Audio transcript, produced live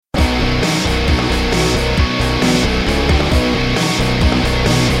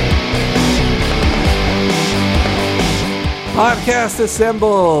Podcast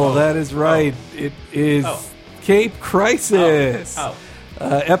Assemble. That is right. It is Cape Crisis.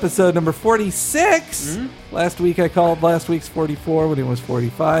 Episode number 46. Last week I called last week's 44 when it was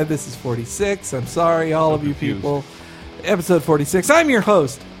 45. This is 46. I'm sorry, all of you people. Episode 46. I'm your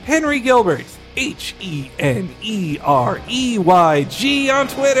host, Henry Gilbert. HENEREYG on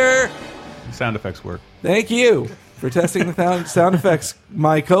Twitter. Sound effects work. Thank you for testing the sound effects.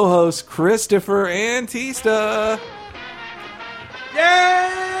 My co-hosts, Christopher Antista. Yay!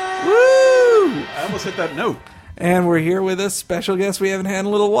 Woo! I almost hit that note. And we're here with a special guest we haven't had in a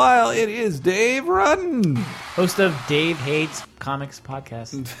little while. It is Dave Rudden. Host of Dave Hates Comics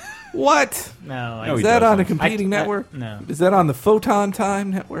podcast. What? No, Is that on a competing network? No. Is that on the Photon Time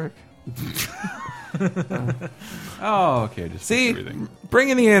network? Oh, okay. Just See, everything. bring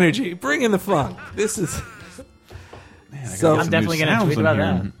in the energy, bring in the fun. This is... Man, So- I'm definitely going to tweet about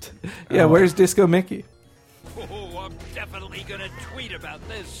that. Yeah, where's Disco Mickey? Oh, I'm definitely gonna tweet about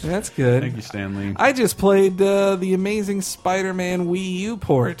this. That's good. Thank you, Stanley. I just played the Amazing Spider-Man Wii U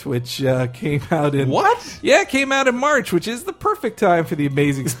port, which came out in... What? Yeah, it came out in March, which is the perfect time for the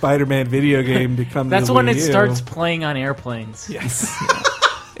Amazing Spider-Man video game to come That's to the when Wii it U. starts playing on airplanes. Yes.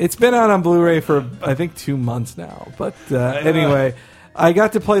 It's been out on Blu-ray for, I think, 2 months now. But anyway, I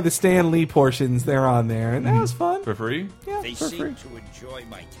got to play the Stan Lee portions. They're on there, and that was fun. For free? Yeah, They for seem free. to enjoy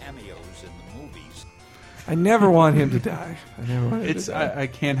my cameos in the movies. I never want him to die. I never want him It's to die. I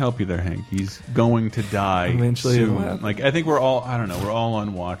can't help you there, Hank. He's going to die Eventually it'll soon. happen. Like I think we're all. I don't know. We're all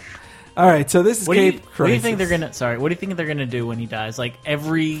on watch. All right, so this is What do you Cape Crisis. what do you think they're gonna? Sorry, what do you think they're gonna do when he dies? Like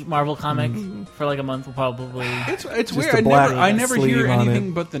every Marvel comic for like a month will probably. It's Just weird. a black I never sleeve hear on anything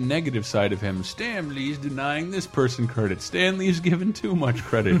it. but the negative side of him. Stan Lee's denying this person credit. Stan Lee's given too much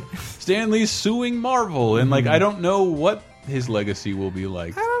credit. Stan Lee's suing Marvel, and like I don't know what his legacy will be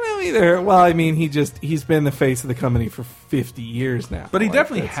like. I don't know either. Well, I mean, he's been the face of the company for 50 years now. But he Like,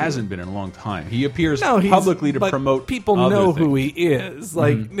 definitely that's hasn't been in a long time. He appears he's- publicly to but promote. people other know things. who he is.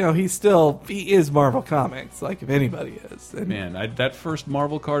 Like, no, he is Marvel Comics. Like, if anybody is. And Man, that first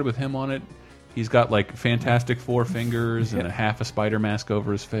Marvel card with him on it, he's got like Fantastic Four fingers and a half a spider mask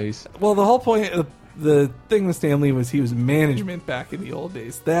over his face. Well, the whole point of the thing with Stan Lee was he was management back in the old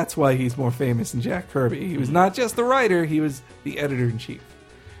days. That's why he's more famous than Jack Kirby. He was not just the writer; he was the editor-in-chief.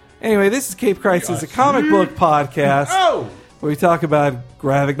 Anyway, this is Cape Crisis, a comic book podcast where we talk about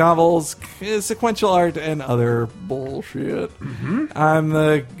graphic novels, sequential art, and other bullshit. I'm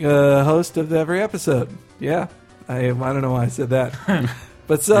the host of every episode. Yeah, I don't know why I said that,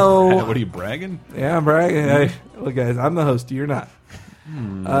 but so What are you bragging? yeah, I'm bragging. Look, guys, I'm the host. You're not.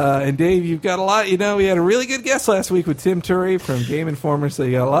 And Dave, you've got a lot. You know, we had a really good guest last week with Tim Turry from Game Informer, so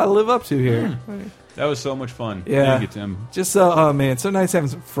you got a lot to live up to here. That was so much fun. Yeah. Thank you, Tim. Just so, oh man, so nice having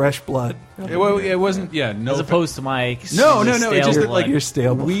some fresh blood. It wasn't. Yeah, no. As opposed to my no. stale It's just that, blood. like You're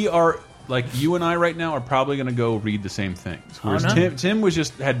stale blood. we are. Like you and I right now are probably going to go read the same things. Whereas no. Tim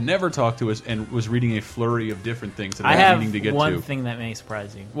had never talked to us and was reading a flurry of different things that I I was have needing to get one to. thing that may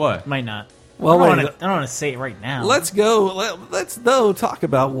surprise you. What? Might not. Well, I wait, don't want to say it right now. let's go. Let's though talk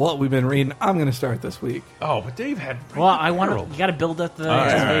about what we've been reading. I'm going to start this week. Oh, but Dave had. Well, I want to. You got to build up the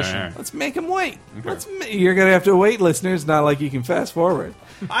anticipation. Let's make them wait. You're going to have to wait, listeners. Not like you can fast forward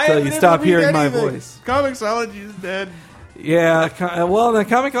until you stop hearing my voice. Comixology is dead. Yeah, well, the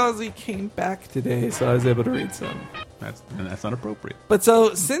Comixology came back today, so I was able to read some. That's not appropriate. But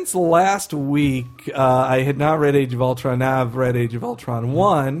so, since last week, I had not read Age of Ultron. Now I've read Age of Ultron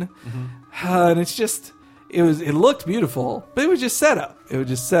 1. And it's just, it looked beautiful, but it was just setup. It was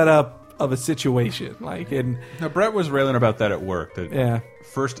just setup of a situation. Now, Brett was railing about that at work. That Yeah.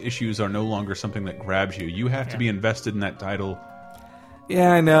 first issues are no longer something that grabs you. You have to be invested in that title.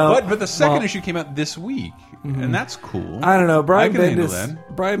 Yeah, I know. But the second Well, issue came out this week, and that's cool. I don't know. I can handle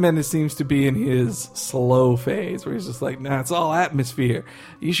that. Brian Bendis seems to be in his slow phase, where he's just like, nah, it's all atmosphere.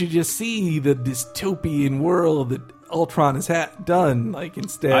 You should just see the dystopian world that Ultron has done. Like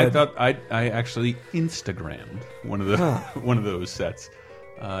instead, I thought I actually Instagrammed one of the one of those sets.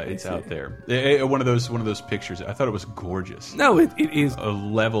 It's out there. One of those pictures. I thought it was gorgeous. no, it is. A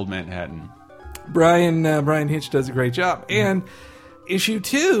leveled Manhattan. Brian Hitch does a great job, and issue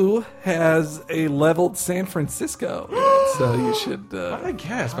 2 has a leveled San Francisco. So you should. I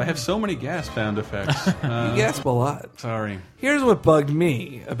gasp. I have so many gasp sound effects. You gasp a lot. Sorry. Here's what bugged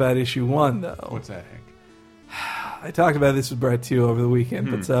me about issue 1, though. What's that, Hank? I talked about this with Brett too over the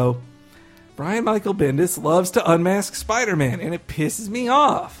weekend, but so Brian Michael Bendis loves to unmask Spider-Man, and it pisses me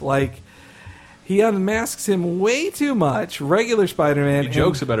off. Like He unmasks him way too much. Regular Spider-Man. He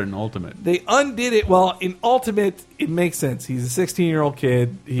jokes about it in Ultimate. They undid it. Well, in Ultimate, it makes sense. He's a 16-year-old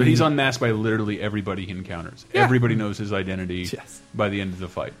kid. But he's unmasked by literally everybody he encounters. Yeah. Everybody knows his identity Yes. by the end of the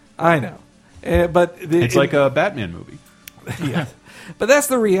fight. I know. But It's like a Batman movie. yeah. But that's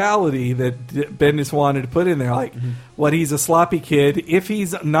the reality that Bendis wanted to put in there. Like, what he's a sloppy kid. If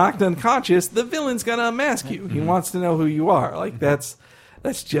he's knocked unconscious, the villain's going to unmask you. He wants to know who you are. Like, that's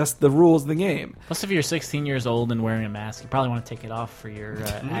just the rules of the game. Plus, if you're 16 years old and wearing a mask, you probably want to take it off for your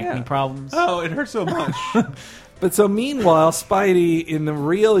acne problems. Oh, it hurts so much. But so meanwhile, Spidey in the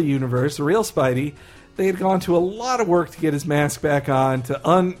real universe, the real Spidey, they had gone to a lot of work to get his mask back on,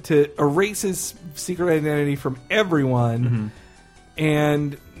 to erase his secret identity from everyone.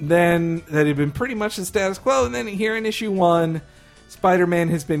 And then that had been pretty much the status quo. And then here in issue 1, Spider-Man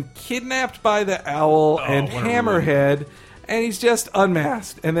has been kidnapped by the Owl and Hammerhead, and he's just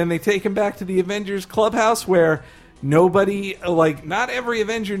unmasked. And then they take him back to the Avengers Clubhouse where nobody, like, not every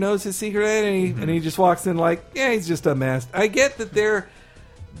Avenger knows his secret identity, and he just walks in like, yeah, he's just unmasked. I get that they're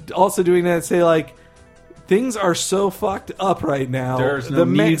also doing that to say, like, things are so fucked up right now. There's no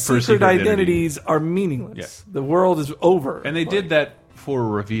need for secret identity. identities are meaningless. Yes. The world is over. And they did that for a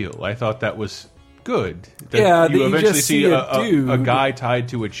reveal. I thought that was good. Yeah, that you you eventually just see see a a dude. guy tied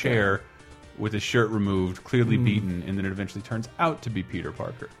to a chair with his shirt removed, clearly beaten, and then it eventually turns out to be Peter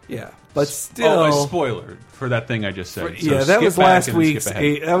Parker. Yeah, but still, a spoiler for that thing I just said. So yeah, that skip was back last and then skip week's.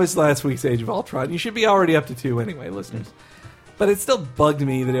 ahead. That was last week's Age of Ultron. You should be already up to 2 anyway, listeners. But it still bugged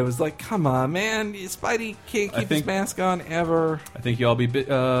me that it was like, come on, man, Spidey can't keep his mask on ever. I think y'all be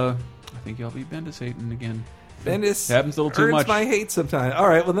Bendis hating again. Bendis happens a little too earns much. my hate sometimes. All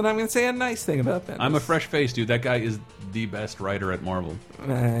right, well then I'm going to say a nice thing about Bendis. I'm a fresh face, dude. That guy is the best writer at Marvel.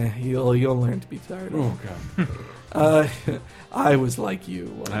 You'll learn to be tired. Oh god. I was like you.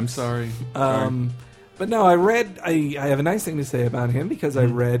 Once. I'm sorry. But no, I have a nice thing to say about him because I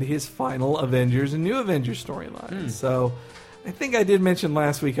read his final Avengers and New Avengers storyline. So I think I did mention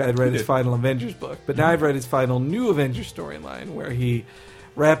last week I had read his final Avengers book, but now I've read his final New Avengers storyline where he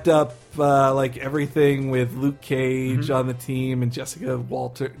wrapped up like everything with Luke Cage on the team and Jessica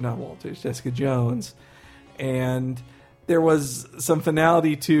Jones, and there was some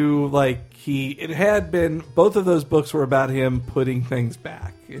finality to like it had been, both of those books were about him putting things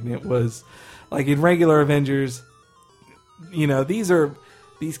back, and it was like in regular Avengers, you know,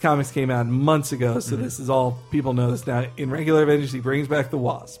 these comics came out months ago, so this is all people know this now. In regular Avengers, he brings back the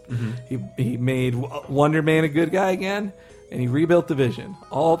Wasp. He made Wonder Man a good guy again, and he rebuilt the Vision.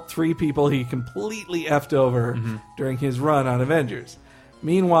 All 3 people he completely effed over during his run on Avengers.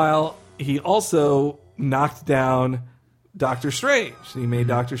 Meanwhile, he also knocked down Doctor Strange. He made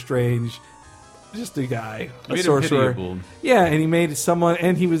Doctor Strange just a guy, a sorcerer. Yeah, and he made someone,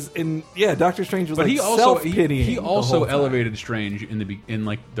 and he was in. Yeah, Doctor Strange was, but like self-pitying. He also elevated Strange in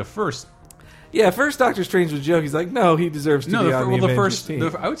like the first. Yeah, first Doctor Strange was a joke. He's like, no, he deserves to be on the Avengers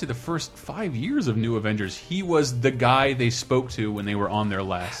team. I would say the first 5 years of New Avengers, he was the guy they spoke to when they were on their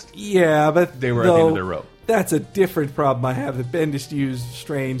last. Yeah, but they were at the end of their rope. That's a different problem I have. That Bendis used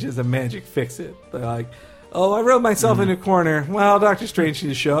Strange as a magic fix-it. They're like, oh, I wrote myself in a corner. Well, Doctor Strange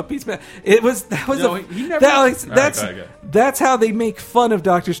needs to show up. That's how they make fun of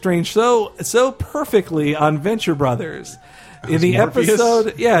Doctor Strange so perfectly on Venture Brothers. In the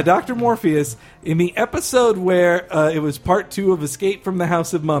episode, Dr. Morpheus, in the episode where it was part 2 of Escape from the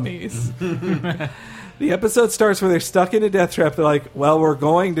House of Mummies. The episode starts where they're stuck in a death trap. They're like, well, we're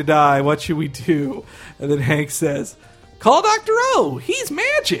going to die. What should we do? And then Hank says, call Dr. O. He's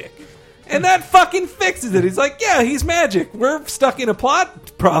magic. And that fucking fixes it. He's like, yeah, he's magic. We're stuck in a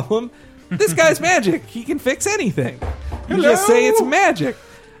plot problem. This guy's magic. He can fix anything. You just say it's magic.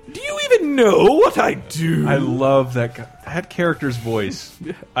 Do you even know what I do? I love that character's voice.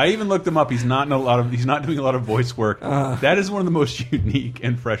 I even looked him up. He's not doing a lot of voice work. That is one of the most unique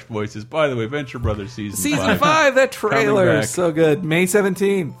and fresh voices. By the way, Venture Brothers season 5. That trailer is so good. May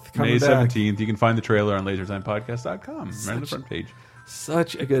 17th. May 17th. You can find the trailer on LaserTimePodcast.com. Right on the front page.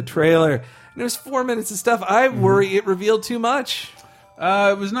 Such a good trailer. And it was 4 minutes of stuff. I worry it revealed too much.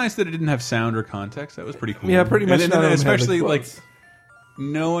 It was nice that it didn't have sound or context. That was pretty cool. Yeah, pretty much. And especially like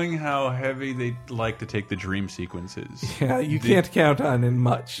knowing how heavy they like to take the dream sequences. Yeah, you can't count on in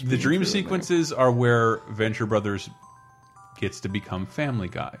much. The dream sequences are where Venture Brothers gets to become Family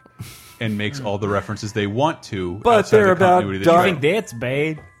Guy and makes all the references they want to. But they're about dark. Do you think that's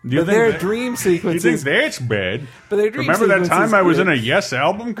bad? But their dream sequences. You think that's bad? But their dream Remember that time I was in a Yes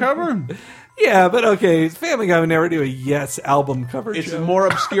album cover? Yeah, but okay, Family Guy would never do a Yes album cover. It's show. a more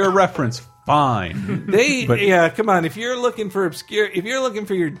obscure reference. fine. Yeah, come on. If you're looking for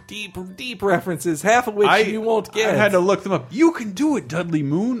your deep references, half of which you won't get. I had to look them up. You can do it, Dudley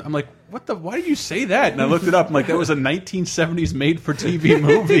Moon. I'm like, what the? Why did you say that? And I looked it up. I'm like, that was a 1970s made-for-TV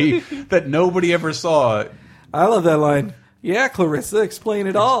movie that nobody ever saw. I love that line. Yeah, Clarissa, explain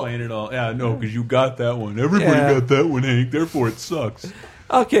it all. Explain it all. Yeah, no, because you got that one. Everybody got that one, Hank. Therefore, it sucks.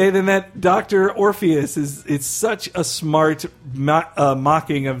 Okay, then that Dr. Orpheus it's such a smart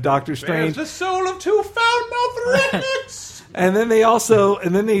mocking of Doctor Strange. There's the soul of two foul-mouthed rednecks. And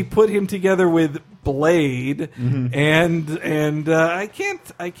then they put him together with Blade, and I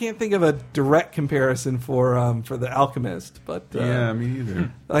can't think of a direct comparison for the Alchemist, but yeah, me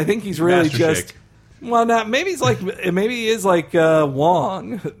either. I think he's really Master just. Shake. Well, not maybe he is like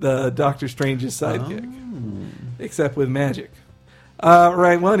Wong, the Doctor Strange's sidekick, except with magic.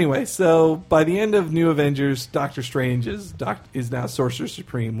 Right. Well, anyway, so by the end of New Avengers, Doctor Strange is now Sorcerer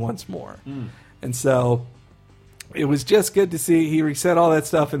Supreme once more, and so it was just good to see he reset all that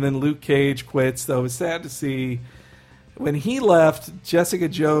stuff, and then Luke Cage quits. So it was sad to see when he left. Jessica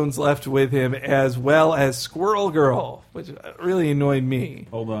Jones left with him, as well as Squirrel Girl, which really annoyed me.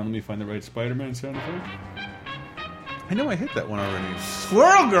 Hold on, let me find the right Spider-Man sound effect. I know I hit that one already.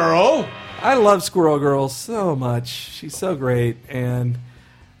 Squirrel Girl! I love Squirrel Girl so much. She's so great. And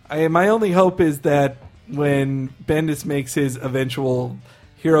my only hope is that when Bendis makes his eventual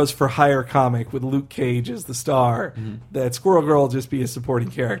Heroes for Hire comic with Luke Cage as the star, that Squirrel Girl will just be a supporting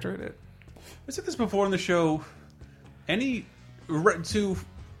character in it. I said this before on the show. To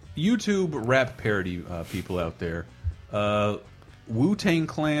YouTube rap parody people out there, Wu-Tang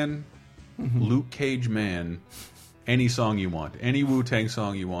Clan, Luke Cage Man, any song you want, any Wu-Tang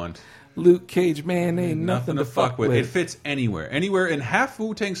song you want. Luke Cage Man ain't nothing to fuck with. It fits anywhere, and half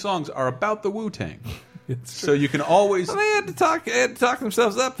Wu-Tang songs are about the Wu-Tang. So you can always. Well, they had to talk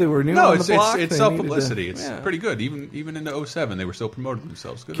themselves up. They were new on the block. It's self-publicity. It's pretty good. Even into 07, they were still promoting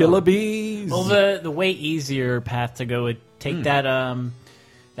themselves. Good Killer Bees. Well, the way easier path to go would take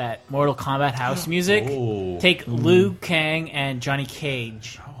that Mortal Kombat house music. Take Liu Kang and Johnny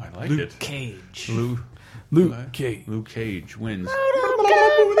Cage. Oh, I like Luke it. Cage. Luke Cage. Luke Cage wins.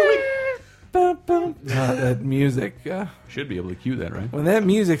 That music. Should be able to cue that, right? When that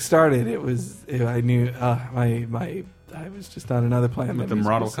music started, I knew I was just on another planet. With the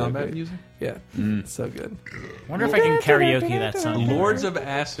Mortal Kombat music? Yeah, so good. I wonder if I can karaoke that song. Lords of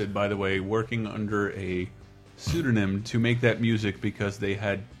Acid, by the way, working under a pseudonym to make that music because they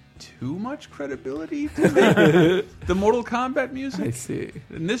had too much credibility to make the Mortal Kombat music. I see.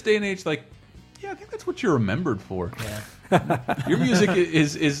 In this day and age, I think that's what you're remembered for. Yeah. Your music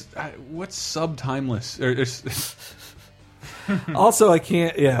is what's sub-timeless. Also, I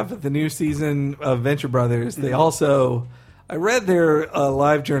can't. Yeah, but the new season of Venture Brothers, they also. I read their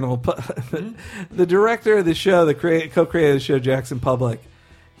live journal. The director of the show, the co-creator of the show, Jackson Public,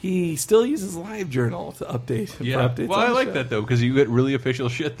 he still uses live journal to update. Yeah, for updates well, on I the like show. that though because you get really official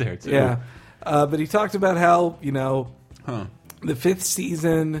shit there too. Yeah, but he talked about how the fifth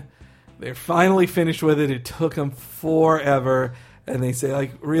season. They're finally finished with it. It took them forever. And they say,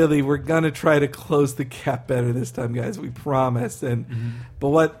 really, we're going to try to close the gap better this time, guys. We promise. And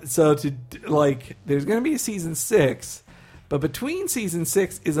there's going to be a season 6. But between season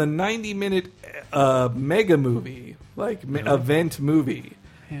 6 is a 90-minute mega movie, event movie.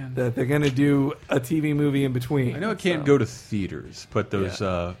 Man. That they're going to do a TV movie in between. I know it can't go to theaters, but those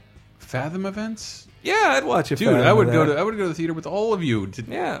Fathom events... Yeah, I'd watch it. Dude, I would go to the theater with all of you.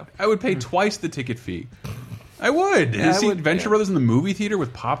 I would pay twice the ticket fee. I would. Yeah, see Venture Brothers in the movie theater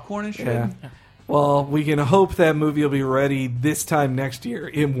with popcorn and shit. Yeah. Well, we can hope that movie will be ready this time next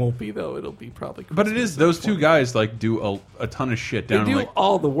year. It won't be though. It'll be probably. But it is those two guys do a ton of shit down. They do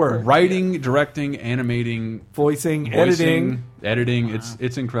all the work: writing, directing, animating, voicing, editing. Wow.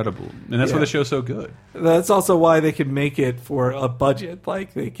 It's incredible, and that's why the show's so good. That's also why they can make it for a budget.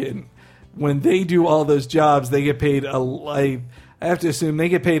 They can. When they do all those jobs, they get paid I have to assume they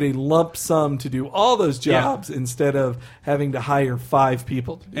get paid a lump sum to do all those jobs instead of having to hire 5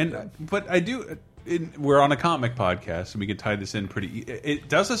 people to do that. But I do. We're on a comic podcast, and we can tie this in pretty. It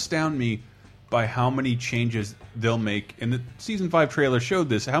does astound me by how many changes they'll make. And the season 5 trailer showed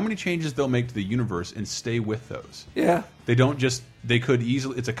this. How many changes they'll make to the universe and stay with those. Yeah, they don't just. They could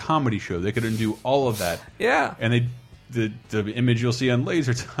easily. It's a comedy show. They could undo all of that. Yeah, and the image you'll see on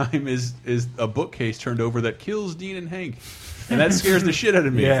Laser Time is a bookcase turned over that kills Dean and Hank, and that scares the shit out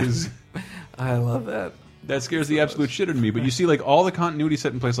of me. Yeah. I love that. That scares the absolute shit out of me. But you see, all the continuity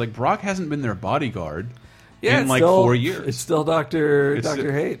set in place. Brock hasn't been their bodyguard in 4 years. It's still Dr.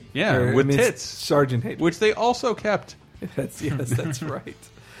 Haight. Yeah, with Miss tits, Sergeant Haight, which they also kept. That's right.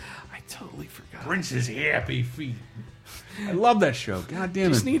 totally forgot. Prince's Happy Feet. I love that show. God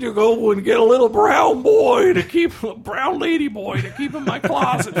damn Just it. need to go and get a little brown boy to keep a brown lady boy to keep in my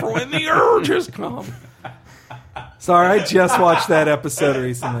closet for when the urges come. Sorry, I just watched that episode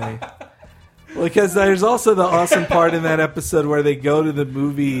recently. Because there's also the awesome part in that episode where they go to the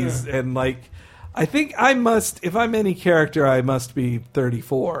movies and like, I think I must, if I'm any character, I must be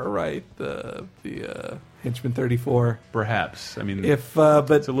 34, right? The henchman 34. Perhaps. I mean,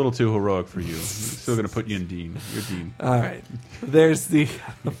 But it's a little too heroic for you. I'm still going to put you in Dean. You're Dean. all right, there's the.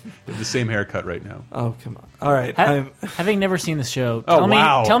 The same haircut right now. Oh come on! All right, Having never seen the show, Oh,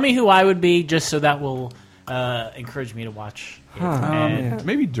 wow. tell me who I would be, just so that will encourage me to watch it. man.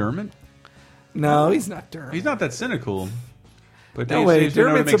 Maybe Dermot? No, he's not Dermot. He's not that cynical. But No Dave way, saves you know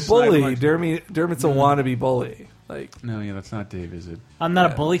to Dermot's make a bully. Snyder Dermot's a wannabe bully. Like, No, yeah, that's not Dave, is it? I'm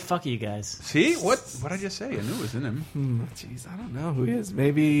not a bully. Fuck you guys. See? What I just say? I knew it was in him. jeez, I don't know who he is.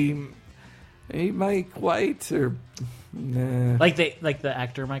 Maybe Mike White or nah. Like the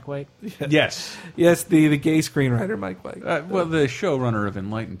actor Mike White. Yes. Yes, the gay screenwriter Mike White. Well, the showrunner of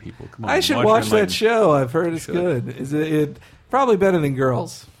Enlightened People. Come on. I should watch that Enlightened. show. I've heard it's good. Is it probably better than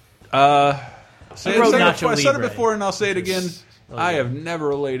Girls? Say wrote it, Nacho I said it Libre. before, and I'll say it again. I have never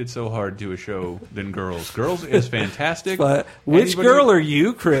related so hard to a show than Girls. Girls is fantastic. But which Anybody- girl are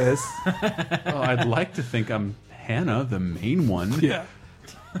you, Chris? Oh, I'd like to think I'm Hannah, the main one. Yeah.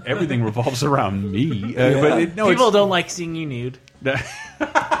 Everything revolves around me. Yeah. But no, People don't like seeing you nude.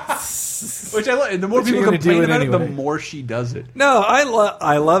 Which I like. The more But you're people gonna complain do it about it, the anyway. more she does it. No,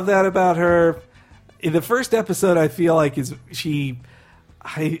 I love that about her. In the first episode, I feel like is she.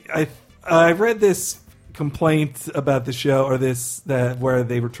 I read this complaint about the show or that where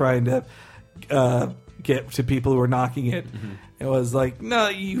they were trying to get to people who were knocking it. It was like, no,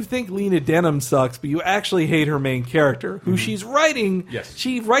 you think Lena Dunham sucks, but you actually hate her main character, who she's writing. Yes.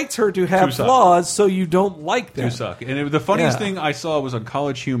 She writes her to have To suck. flaws, so you don't like them. Do suck. And the funniest Yeah. thing I saw was on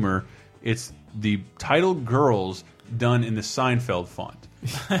College Humor. It's the title "Girls" done in the Seinfeld font,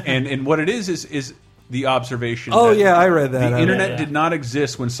 and what it is the observation. Oh that yeah, I read that. The I internet yeah. did not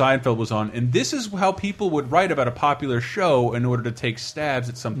exist when Seinfeld was on, and this is how people would write about a popular show in order to take stabs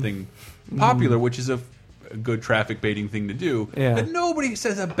at something popular, which is a good traffic baiting thing to do. Yeah. But nobody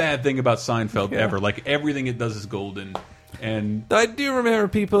says a bad thing about Seinfeld Yeah. ever. Like everything it does is golden. And I do remember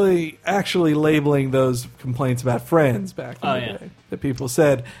people actually labeling those complaints about Friends back in Oh, the yeah. day. That people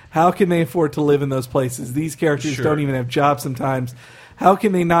said, how can they afford to live in those places? These characters Sure. don't even have jobs sometimes. How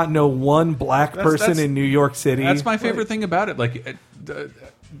can they not know one black person that's- in New York City? that's my favorite thing about it. Like,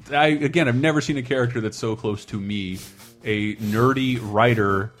 I've never seen a character that's so close to me. A nerdy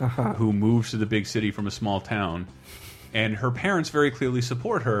writer who moves to the big city from a small town, and her parents very clearly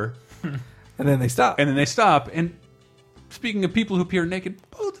support her, And then they stop. and then they stop. And speaking of people who appear naked,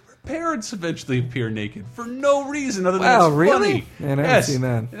 both of her parents eventually appear naked for no reason other than Wow, it's really? funny. Man, I haven't yes, seen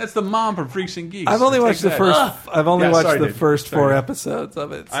that. And that's the mom from Freaks and Geeks. I've only Take watched the that. first. I've only Yeah, watched sorry, the Dave. first Sorry. 4 episodes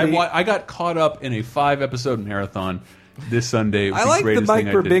of it. See, I got caught up in a 5-episode marathon this Sunday. It was I like the greatest Mike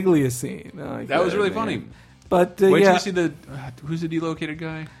thing I did. Birbiglia scene. I like That was really man. funny. But Wait till yeah, you see the who's the delocated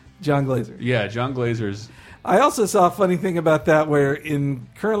guy? John Glazer. Yeah, John Glazer's. I also saw a funny thing about that where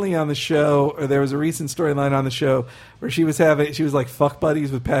currently on the show, or there was a recent storyline on the show where she was like fuck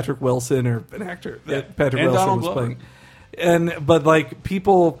buddies with Patrick Wilson, or an actor that Patrick And Wilson Donald was Glover. playing. But like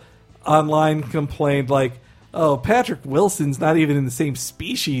people online complained like, oh, Patrick Wilson's not even in the same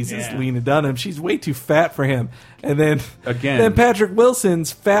species as Yeah. Lena Dunham. She's way too fat for him. And then Again. Patrick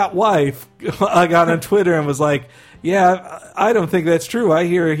Wilson's fat wife got on Twitter and was like, yeah, I don't think that's true. I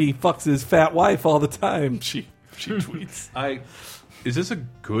hear he fucks his fat wife all the time. She tweets. Is this a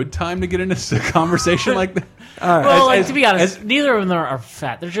good time to get into a conversation like that? Well, As- to be honest, as- neither of them are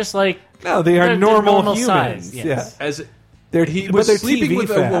fat. They're just like No, they are they're normal normal humans. size, yes. Yeah. As They're, he but was they're sleeping TV with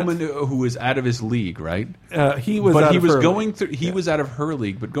fat. a woman who was out of his league, right? He was, But out he of was her going league. through. He was out of her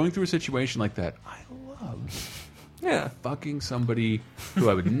league, but going through a situation like that, I love Yeah, fucking somebody who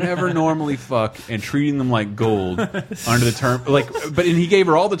I would never normally fuck and treating them like gold under the term but he gave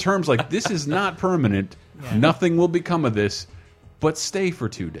her all the terms like this is not permanent, nothing will become of this, but stay for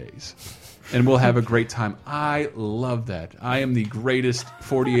 2 days and we'll have a great time. I love that. I am the greatest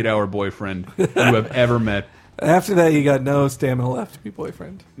 48-hour boyfriend you have ever met. after that, you got no stamina left to be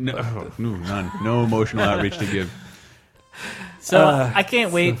boyfriend. No, none. No emotional outreach to give. so. I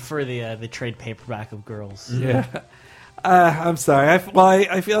can't wait for the trade paperback of Girls. Yeah. I'm sorry. I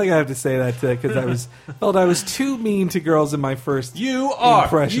feel like I have to say that because I was too mean to girls in my first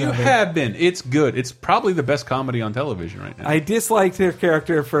impression. You of it. have been. It's good. It's probably the best comedy on television right now. I disliked her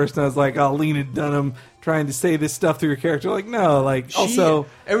character at first, and I was like, "Oh, Lena Dunham trying to say this stuff through her character." Like, no, like also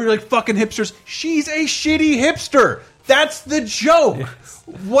everybody like fucking hipsters. She's a shitty hipster. That's the joke. Yes.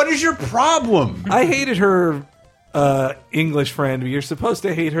 What is your problem? I hated her English friend. You're supposed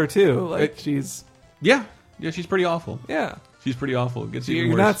to hate her too. Like she's she's pretty awful. Yeah, she's pretty awful. It gets even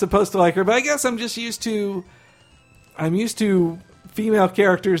You're worse. not supposed to like her, but I guess I'm just used to. I'm used to female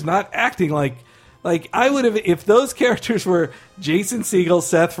characters not acting like I would have if those characters were Jason Segel,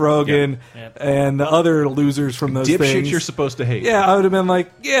 Seth Rogen, and the other losers from those dipshits things. You're supposed to hate. Yeah, I would have been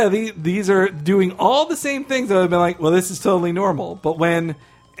like, yeah, these are doing all the same things. I would have been like, well, this is totally normal. But when,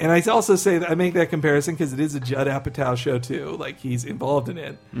 and I also say that I make that comparison because it is a Judd Apatow show too. Like he's involved in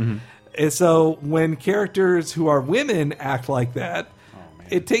it. Mm-hmm. And so when characters who are women act like that,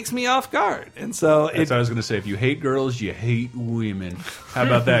 it takes me off guard. And so that's what I was going to say. If you hate girls, you hate women. How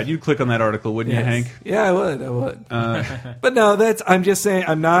about that? You'd click on that article, wouldn't you, Hank? Yeah, I would. But no, I'm just saying,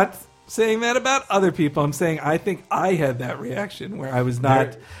 I'm not saying that about other people. I'm saying I think I had that reaction where I was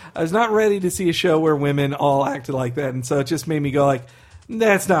not ready to see a show where women all acted like that. And so it just made me go like,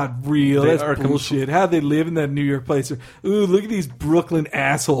 that's not real. That's bullshit. How they live in that New York place? Ooh, look at these Brooklyn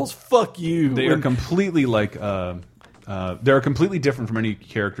assholes. Fuck you. They are completely like... they're completely different from any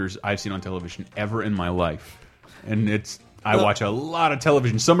characters I've seen on television ever in my life, and I watch a lot of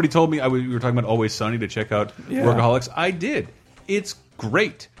television. Somebody told me we were talking about Always Sunny to check out Workaholics. I did. It's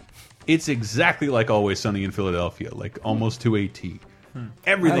great. It's exactly like Always Sunny in Philadelphia, like almost to a T.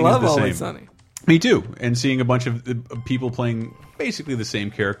 Everything is the same. Always Sunny. Me too. And seeing a bunch of people playing basically the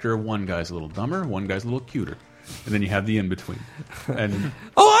same character. One guy's a little dumber, one guy's a little cuter. And then you have the in between. And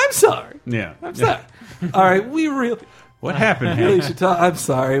I'm sorry. Yeah, I'm sorry. All right, we really. What happened? Really should talk. I'm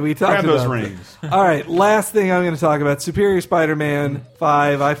sorry. We talked Grab about those reins. All right, last thing I'm going to talk about: Superior Spider-Man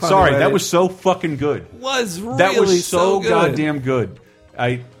 5. I finally read that it. was so fucking good. That was so good. goddamn good.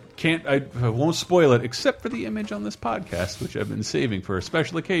 I won't spoil it, except for the image on this podcast, which I've been saving for a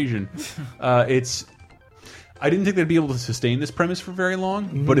special occasion. I didn't think they'd be able to sustain this premise for very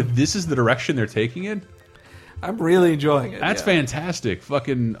long, but if this is the direction they're taking it. I'm really enjoying it. That's fantastic.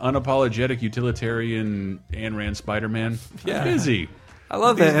 Fucking unapologetic utilitarian Ayn Rand Spider-Man. Yeah. Busy. I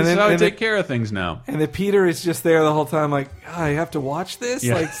love that. This is how I take care of things now. And that Peter is just there the whole time like, I have to watch this?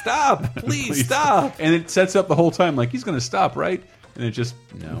 Yeah. Like, stop. Please stop. And it sets up the whole time like, he's going to stop, right? And it just,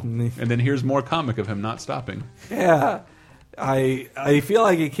 no. And then here's more comic of him not stopping. Yeah. I feel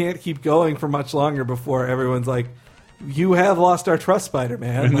like it can't keep going for much longer before everyone's like, you have lost our trust,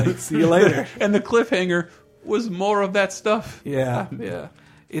 Spider-Man. Like, see you later. And the cliffhanger was more of that stuff. Yeah.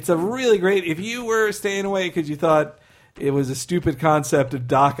 It's a really great... If you were staying away because you thought it was a stupid concept of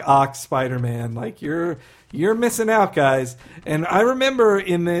Doc Ock Spider-Man, like you're missing out, guys. And I remember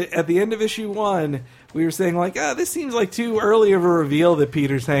at the end of issue 1, we were saying like, this seems like too early of a reveal that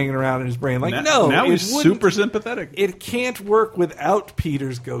Peter's hanging around in his brain. Like, now he's super sympathetic. It can't work without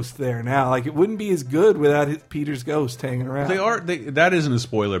Peter's ghost there now. Like, it wouldn't be as good without Peter's ghost hanging around. That isn't a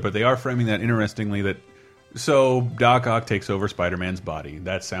spoiler, but they are framing that interestingly that. So Doc Ock takes over Spider-Man's body.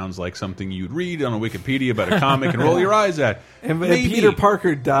 That sounds like something you'd read on a Wikipedia about a comic and roll your eyes at. And Peter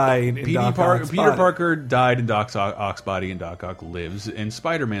Parker died in Doc Ock's body. Peter Parker died in Doc Ock's body, and Doc Ock lives in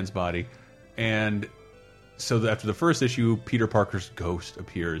Spider-Man's body. And so after the first issue, Peter Parker's ghost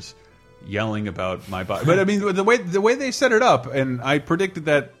appears, yelling about my body. But I mean, the way they set it up, and I predicted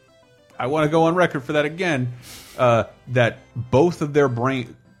that. I want to go on record for that again. That both of their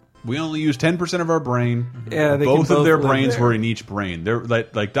brain. We only use 10% of our brain. Yeah, both of their brains were in each brain. They're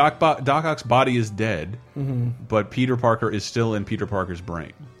like Doc Ock's body is dead, but Peter Parker is still in Peter Parker's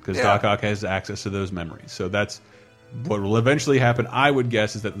brain because Doc Ock has access to those memories. So that's what will eventually happen. I would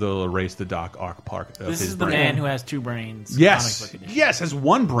guess is that they'll erase the Doc Ock part of his brain. This is the man who has 2 brains. Yes, has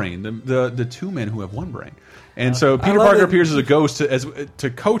 1 brain. The 2 men who have 1 brain. And so Peter Parker appears as a ghost to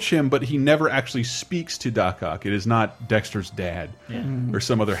coach him, but he never actually speaks to Doc Ock. It is not Dexter's dad or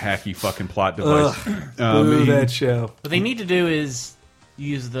some other hacky fucking plot device. That show. What they need to do is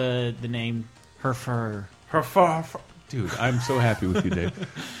use the name Herfer. Dude, I'm so happy with you,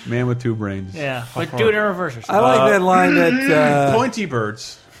 Dave. Man with 2 brains. Yeah, but do it in reverse or something. I like that line that... Pointy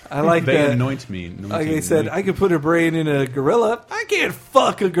birds. I like they that. Anoint me. Like I said, I could put a brain in a gorilla. I can't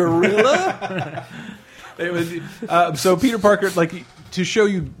fuck a gorilla. So Peter Parker, like to show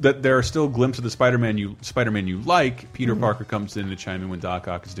you that there are still glimpses of the Spider-Man you like. Peter Parker comes in to chime in when Doc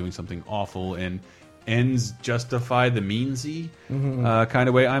Ock is doing something awful, and ends justify the meansy kind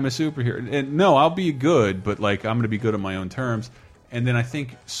of way. I'm a superhero, and no, I'll be good, but like I'm going to be good on my own terms. And then I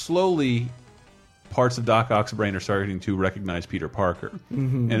think slowly parts of Doc Ock's brain are starting to recognize Peter Parker,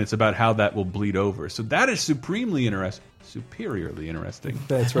 and it's about how that will bleed over. So that is supremely interesting, superiorly interesting.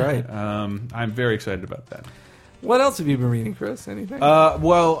 That's right. I'm very excited about that. What else have you been reading, Chris? Anything?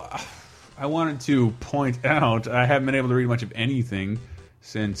 Well, I wanted to point out I haven't been able to read much of anything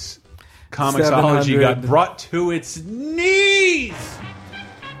since Comixology got brought to its knees.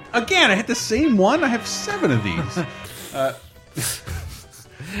 Again, I hit the same one. I have 7 of these.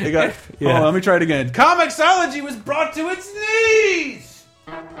 They got. Yeah. Oh, let me try it again. Comixology was brought to its knees.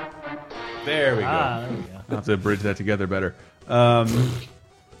 There we go. There we go. I'll have to bridge that together better.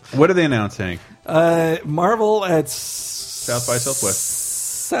 What did they announce, Hank? Marvel at South by Southwest.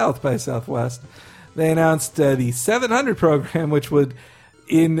 South by Southwest. They announced the 700 program, which would,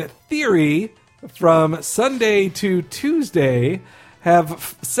 in theory, from Sunday to Tuesday,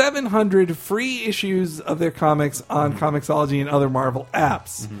 have 700 free issues of their comics on Comixology and other Marvel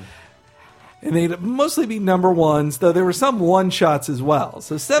apps. And they'd mostly be number ones, though there were some one-shots as well.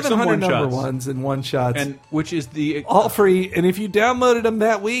 So 700 number ones and one-shots. And which is the... all free. And if you downloaded them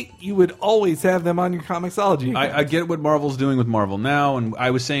that week, you would always have them on your Comixology account. I get what Marvel's doing with Marvel Now, and I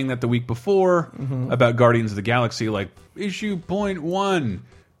was saying that the week before about Guardians of the Galaxy, like, issue .1...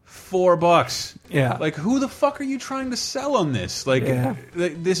 $4. Yeah. Like, who the fuck are you trying to sell on this? Like,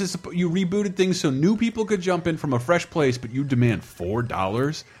 this is, you rebooted things so new people could jump in from a fresh place, but you demand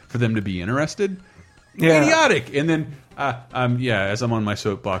 $4 for them to be interested? Yeah. Idiotic. And then, as I'm on my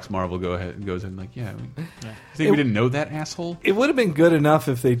soapbox, Marvel goes in like, you think we didn't know that, asshole? It would have been good enough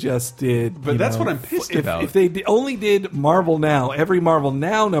if they just did. But that's what I'm pissed about. If they only did Marvel Now, every Marvel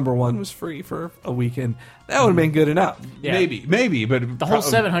Now number one was free for a weekend. That would have been good enough. Yeah. Maybe, but The whole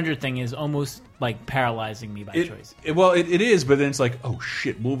 700 thing is almost like paralyzing me by choice. It is, but then it's like, oh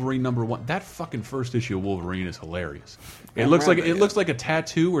shit, Wolverine #1. That fucking first issue of Wolverine is hilarious. It looks like a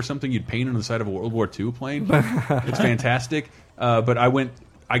tattoo or something you'd paint on the side of a World War II plane. It's fantastic. But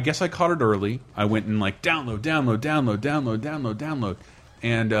I guess I caught it early. I went and like download,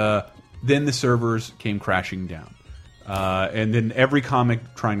 and then the servers came crashing down, and then every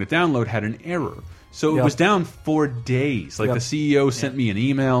comic trying to download had an error. So it was down 4 days. Like the CEO sent me an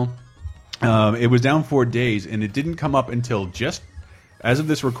email. It was down 4 days, and it didn't come up until just as of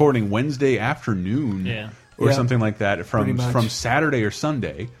this recording, Wednesday afternoon, or something like that, from Saturday or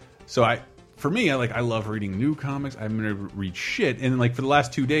Sunday. So for me, I love reading new comics. I'm gonna read shit, and like for the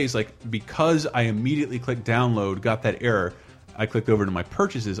last 2 days, like because I immediately clicked download, got that error, I clicked over to my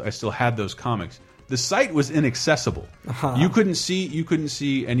purchases. I still had those comics. The site was inaccessible. You couldn't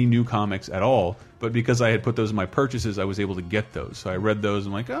see any new comics at all. But because I had put those in my purchases, I was able to get those. So I read those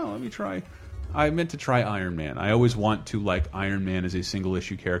and I'm like, oh, let me try. I meant to try Iron Man. I always want to like Iron Man as a single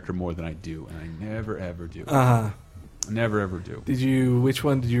issue character more than I do, and I never ever do. Never ever do. Which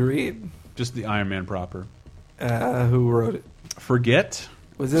one did you read? Just the Iron Man proper. Who wrote it? Forget.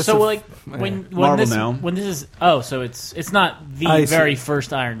 Was this so when Marvel Now? When this is so it's not the very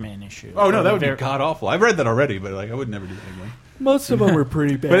first Iron Man issue. Oh no, that would be god awful. I've read that already, but like I would never do that again. Most of them were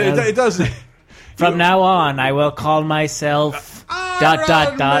pretty bad. But it does. From now on, I will call myself ...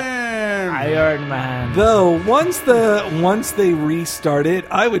 Iron Man. Though once they restart it,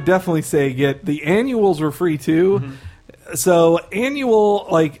 I would definitely say get the annuals were free too. So annual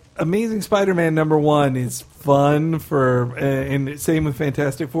like Amazing Spider-Man #1 is fun for, and same with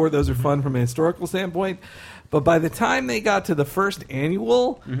Fantastic Four. Those are fun from a historical standpoint. But by the time they got to the first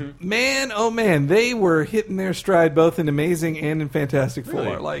annual, man, oh man, they were hitting their stride both in Amazing and in Fantastic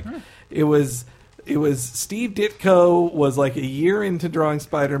Four. Like it was Steve Ditko was like a year into drawing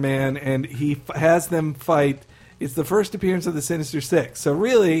Spider-Man, and he has them fight. It's the first appearance of the Sinister Six. So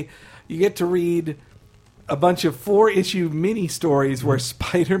really, you get to read a bunch of 4-issue mini stories where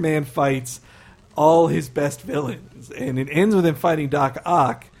Spider-Man fights all his best villains, and it ends with him fighting Doc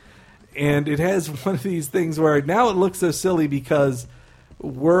Ock. And it has one of these things where now it looks so silly because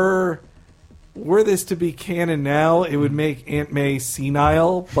were this to be canon now, it would make Aunt May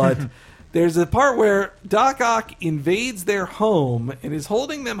senile, but there's a part where Doc Ock invades their home and is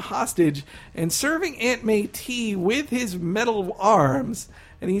holding them hostage and serving Aunt May tea with his metal arms.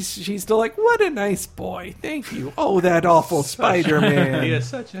 And she's still like, what a nice boy. Thank you. Oh, that awful Spider-Man. He has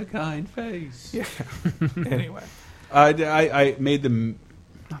such a kind face. Yeah. Anyway. I made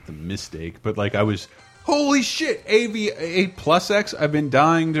not the mistake, but like I was, holy shit, A plus X. I've been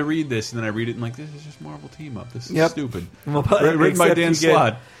dying to read this, and then I read it and like, this is just Marvel Team Up. This is stupid. Well, written by Dan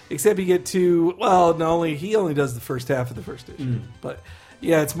Slott. Except you get to, well, he only does the first half of the first issue, but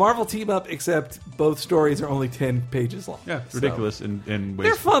Yeah, it's Marvel Team Up, except both stories are only 10 pages long. Yeah, it's So, ridiculous and they're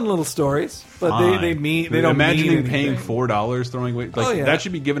wasteful. fun little stories, but they don't Imagining mean paying anything. $4 throwing away that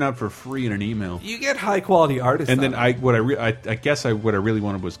should be given out for free in an email. You get high quality artists. And then on it. what I really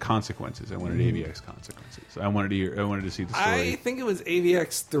wanted was consequences. I wanted AVX consequences. I wanted to see the story. I think it was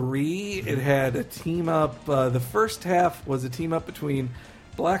AVX 3. It had a team up. The first half was a team up between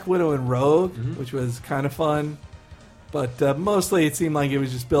Black Widow and Rogue, which was kind of fun. But mostly it seemed like it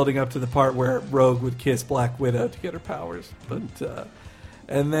was just building up to the part where Rogue would kiss Black Widow to get her powers. But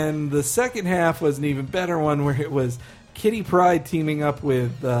and then the second half was an even better one where it was Kitty Pryde teaming up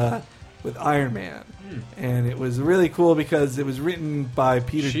with Iron Man. And it was really cool because it was written by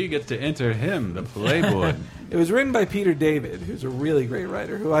Peter... She gets to enter him, the Playboy. It was written by Peter David, who's a really great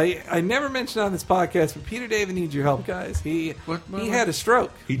writer, who I never mentioned on this podcast, but Peter David needs your help, guys. He had a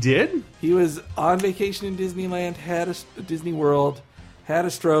stroke. He did? He was on vacation in Disneyland, had a Disney World, had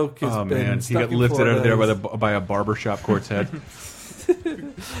a stroke. Oh, man. He got lifted out of there by a barbershop quartet.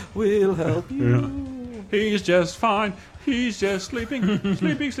 We'll help you. He's just fine. He's just sleeping,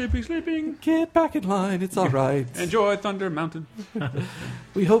 sleeping. Get back in line. It's all right. Enjoy Thunder Mountain.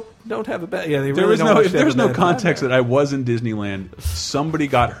 We hope don't have a bad... Yeah, they There really was don't no, want if you to there was have a no bad context time. that I was in Disneyland, somebody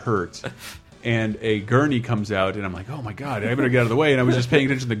got hurt, and a gurney comes out, and I'm like, oh my god, I better get out of the way. And I was just paying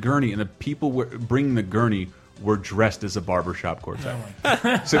attention to the gurney, and the people bringing the gurney were dressed as a barbershop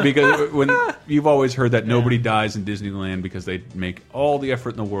quartet. So because when you've always heard that nobody dies in Disneyland because they make all the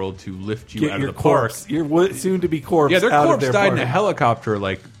effort in the world to lift you Get out of your the park. corpse. Your soon-to-be corpse. Yeah, their out of corpse their died in park. a helicopter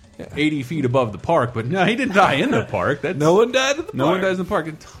like 80 feet above the park, but no, he didn't die in the park. That's, No one died at the no park. one dies in the park,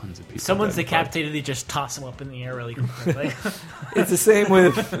 and tons of people. Someone's died in the park. decapitated. They just toss him up in the air really quickly. It's the same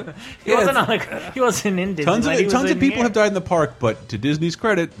with... He wasn't in Disney. Tons of people have died in the park, but to Disney's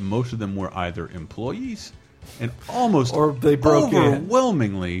credit, most of them were either employees and almost Or they broke in.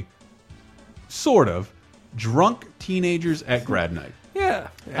 overwhelmingly, sort of, drunk teenagers at grad night. Yeah.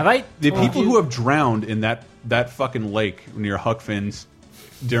 Have I? The told people you- who have drowned in that fucking lake near Huck Finn's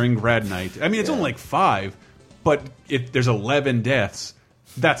during grad night. I mean, it's only like 5, but if there's 11 deaths,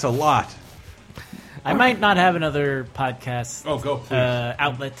 that's a lot. I might not have another podcast Oh, go, please.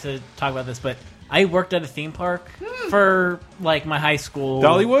 outlet to talk about this, but I worked at a theme park for like my high school.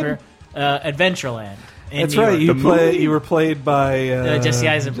 Dollywood? career, Adventureland. in That's New right. York. You were played by Jesse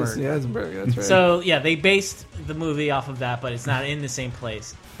Eisenberg. Jesse Eisenberg. That's right. So yeah, they based the movie off of that, but it's not in the same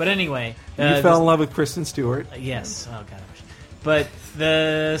place. But anyway, you fell in love with Kristen Stewart. Yes. Oh gosh. But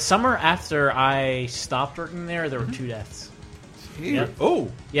the summer after I stopped working there were 2 deaths. Yep.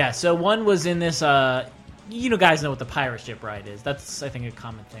 Oh, Yeah. So one was in this. You guys know what the pirate ship ride is. That's I think a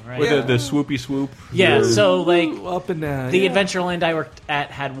common thing, right? with the swoopy swoop. Yeah. So like Ooh, up and down. the yeah. Adventureland I worked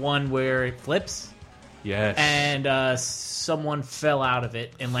at had one where it flips. Yes. And someone fell out of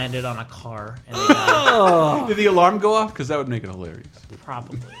it and landed on a car. And they died. Did the alarm go off? Because that would make it hilarious.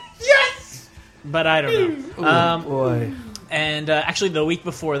 Probably. Yes! But I don't know. Boy. And actually, the week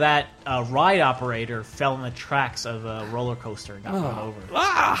before that, a ride operator fell on the tracks of a roller coaster and got run over.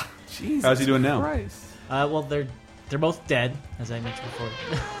 Ah, Jesus How's he doing now? Christ. Well, they're both dead, as I mentioned before.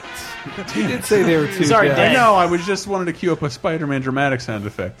 He did say they were too. Sorry, dead. Dad. I know. I was just wanted to cue up a Spider-Man dramatic sound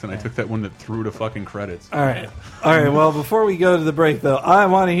effect, and I took that one that threw to fucking credits. All right. Well, before we go to the break, though, I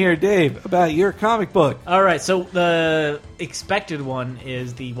want to hear Dave about your comic book. All right, so the expected one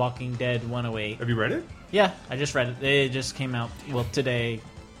is The Walking Dead 108. Have you read it? Yeah, I just read it. It just came out, today.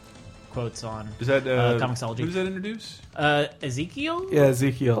 Quotes on Is that Comixology. Who does that introduce? Ezekiel? Yeah,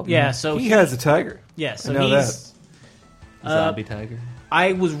 Ezekiel. Yeah, so he has a tiger. Yeah, so I know he's... Zombie tiger.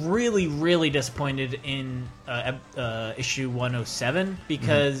 I was really, really disappointed in issue 107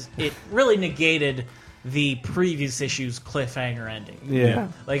 because it really negated the previous issue's cliffhanger ending. Yeah.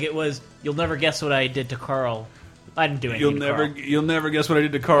 Like it was, you'll never guess what I did to Carl. I didn't do anything to Carl. You'll never guess what I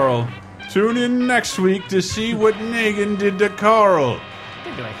did to Carl. Tune in next week to see what Negan did to Carl.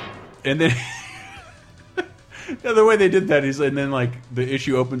 Didn't do anything. And then the way they did that is, and then like the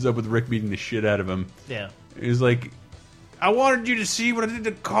issue opens up with Rick beating the shit out of him. Yeah. He's like, I wanted you to see what I did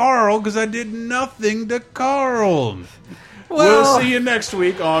to Carl because I did nothing to Carl. Well, We'll see you next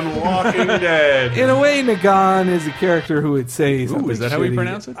week on Walking Dead. in a way, Nagan is a character who would say something is that how we shitty.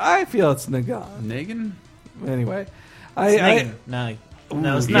 pronounce it? I feel it's Nagan. Negan? Anyway. Megan. No,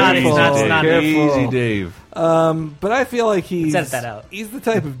 it's Ooh, not. It's not. It's careful. not. Careful. Easy, Dave. But I feel like he's Let's edit that out. He's the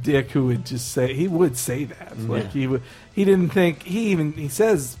type of dick who would just say he would say that. Like he would. He didn't think he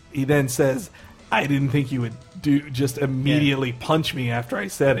then says I didn't think you would just immediately punch me after I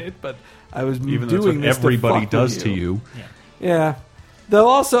said it, but I was Even though doing that's this what everybody to fuck does with to you. Yeah. Though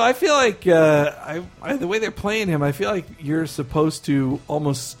also, I feel like the way they're playing him, I feel like you're supposed to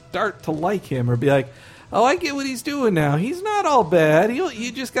almost start to like him or be like, oh, I get what he's doing now. He's not all bad.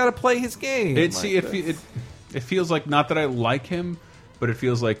 You just got to play his game. It feels like, not that I like him, but it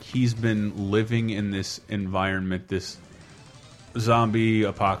feels like he's been living in this environment, this zombie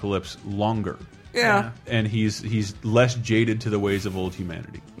apocalypse, longer. Yeah. And he's less jaded to the ways of old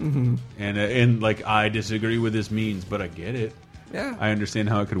humanity. Mm-hmm. And like, I disagree with his means, but I get it. Yeah. I understand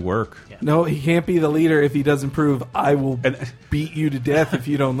how it could work. Yeah. No, he can't be the leader if he doesn't prove I will beat you to death if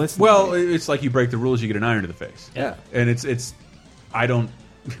you don't listen. Well, to me. it's like you break the rules, you get an iron to the face. Yeah. And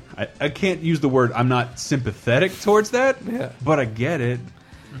I can't use the word, I'm not sympathetic towards that, Yeah. but I get it.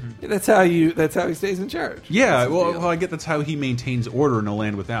 That's how he stays in charge. Yeah, That's the well, deal. I get that's how he maintains order in a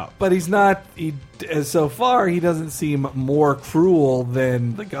land without. But he's not. So far, he doesn't seem more cruel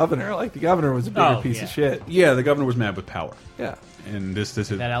than the governor. Like the governor was a bigger piece of shit. Yeah, the governor was mad with power. Yeah. And this is...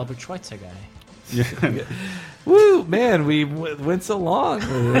 That Albert Schweitzer guy. Yeah. Woo, man, we went so long.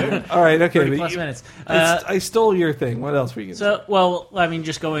 All right, okay. 30 plus minutes. I stole your thing. What else were you going to say? So, well, I mean,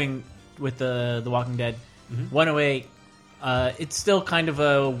 just going with the Walking Dead, 108. It's still kind of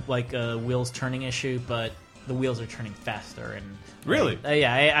a wheels turning issue, but the wheels are turning faster. And Really?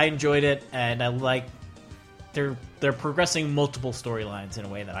 I enjoyed it, and I like they're progressing multiple storylines in a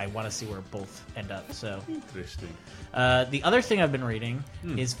way that I want to see where both end up. So, Interesting. the other thing I've been reading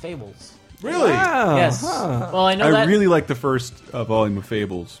is Fables. Really? Wow. Yes. Huh. Well, I know I that really like the first volume of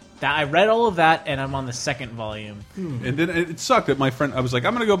Fables. I read all of that, and I'm on the second volume. And then it sucked that my friend... I was like,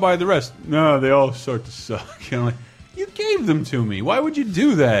 I'm going to go buy the rest. No, they all start to suck. And I'm like, you gave them to me. Why would you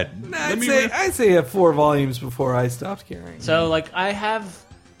do that? I'd say 4 volumes before I stopped caring. So, I have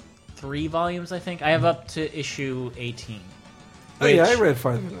 3 volumes, I think. I have up to issue 18. Oh, yeah, I which- read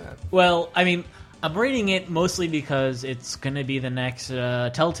farther than that. Well, I mean, I'm reading it mostly because it's going to be the next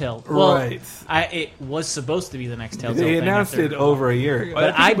Telltale. Well, Right. It was supposed to be the next Telltale. They thing announced after- it over a year ago.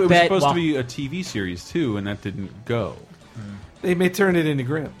 But I think I it was bet supposed Wa- to be a TV series, too, and that didn't go. They may turn it into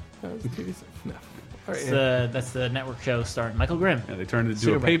Grimm. That was the TV series. No. All right, That's the network show starring Michael Grimm. Yeah, they turned it into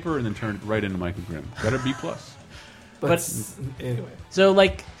Super. a paper and then turned it right into Michael Grimm. Got a B+. but anyway. So,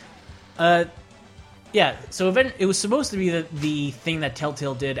 yeah. So it was supposed to be the thing that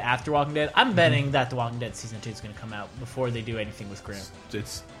Telltale did after Walking Dead. I'm betting that The Walking Dead season 2 is going to come out before they do anything with Grimm.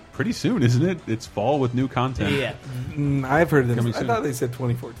 It's pretty soon, isn't it? It's fall with new content. Yeah. I've heard them. Coming I soon. thought they said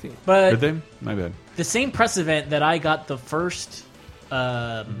 2014. But Did they? My bad. the same press event that I got the first,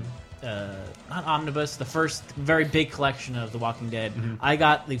 not omnibus, the first very big collection of The Walking Dead, I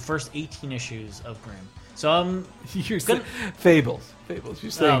got the first 18 issues of Grimm. So You're saying Fables.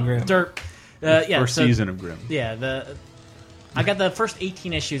 You're saying Grimm. Dirt. Yeah, First so- season of Grimm. Yeah, I got the first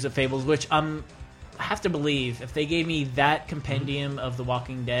 18 issues of Fables, which I have to believe if they gave me that compendium of The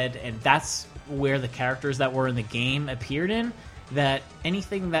Walking Dead, and that's where the characters that were in the game appeared in, that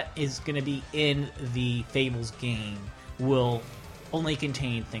anything that is going to be in the Fables game will only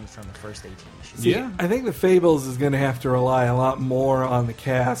contain things from the first 18 issues. Yeah. I think the Fables is going to have to rely a lot more on the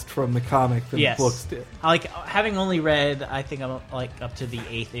cast from the comic than Yes. the books did. Having only read, I think I'm up to the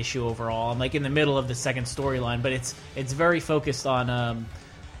 8th issue overall. I'm in the middle of the second storyline, but it's very focused on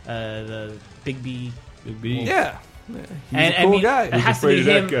the Big B. Big B. Yeah. He's And a cool I mean, guy. It has to be afraid of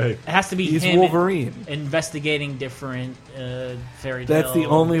that him. guy. It has to be He's him Wolverine. investigating different fairy tales. That's the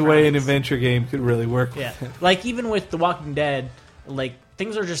only way an adventure game could really work. Yeah, With it. like even with The Walking Dead,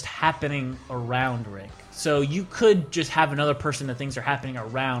 things are just happening around Rick. So you could just have another person that things are happening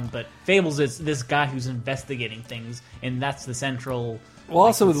around, but Fables is this guy who's investigating things, and that's the central. Well,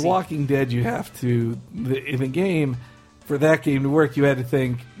 also with conceit. Walking Dead, you have to in the game. For that game to work, you had to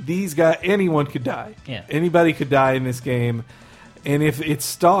think these guys. Anyone could die. Yeah. Anybody could die in this game, and if it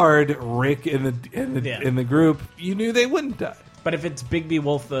starred Rick in the group, you knew they wouldn't die. But if it's Big B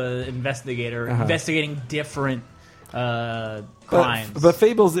Wolf, the investigator, investigating different crimes, But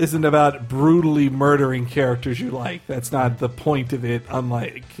Fables isn't about brutally murdering characters you like. That's not the point of it.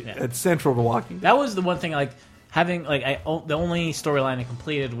 Unlike it's central to Walking Dead. that was the one thing. Having the only storyline I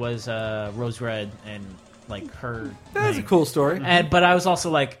completed was Rose Red and her. That's a thing. cool story. But I was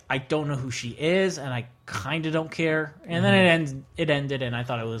also I don't know who she is, and I kind of don't care. And then it ended, and I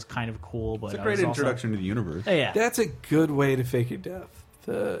thought it was kind of cool. But It's a I great was also- introduction to the universe. yeah. That's a good way to fake your death.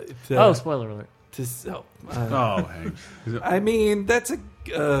 Oh, spoiler alert. Oh, Hank. I mean, that's a.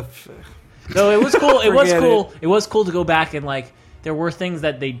 No, it was cool. It was Forget cool. It was cool to go back and there were things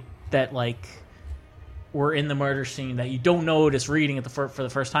that were in the murder scene that you don't notice reading it for the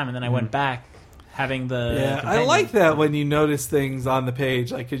first time, and then I went back having the Yeah, I companion. like that when you notice things on the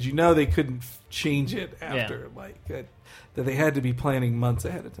page, like because they couldn't change it after, that they had to be planning months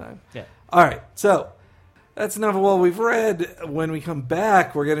ahead of time. Yeah. All right, so that's enough of what we've read. When we come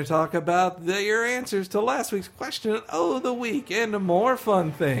back, we're going to talk about your answers to last week's question of the week and more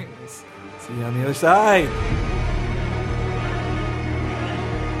fun things. See you on the other side.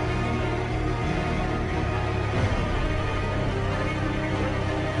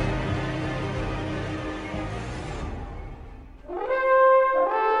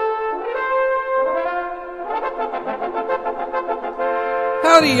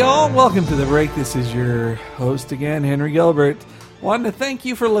 Howdy, y'all. Welcome to The Break. This is your host again, Henry Gilbert. Wanted to thank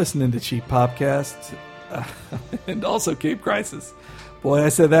you for listening to Cheap Popcast and also Cape Crisis. Boy, I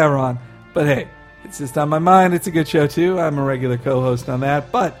said that wrong. But hey, it's just on my mind. It's a good show, too. I'm a regular co-host on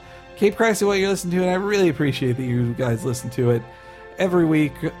that. But Cape Crisis is what you're listening to, and I really appreciate that you guys listen to it every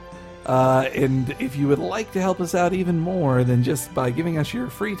week. And if you would like to help us out even more than just by giving us your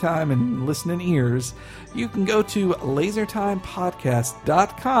free time and listening ears, you can go to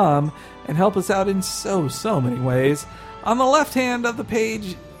lasertimepodcast.com and help us out in so many ways. On the left hand of the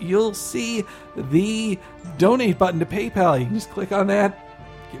page, you'll see the donate button to PayPal. You can just click on that,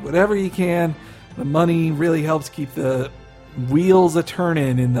 give whatever you can. The money really helps keep the wheels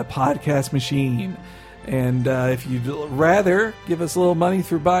a-turning in the podcast machine. And if you'd rather give us a little money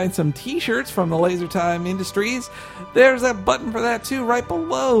through buying some t-shirts from the Laser Time Industries, there's that button for that too, right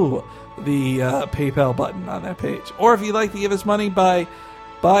below the PayPal button on that page. Or if you'd like to give us money by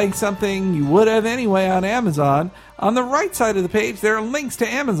buying something you would have anyway on Amazon, on the right side of the page there are links to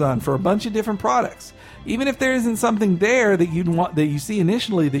Amazon for a bunch of different products. Even if there isn't something there that you see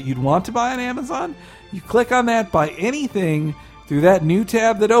initially that you'd want to buy on Amazon, you click on that, buy anything through that new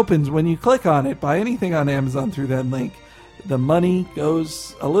tab that opens when you click on it, buy anything on Amazon through that link. The money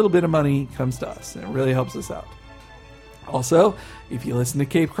goes, a little bit of money comes to us, and it really helps us out. Also, if you listen to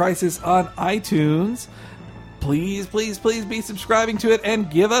Cape Crisis on iTunes, please be subscribing to it and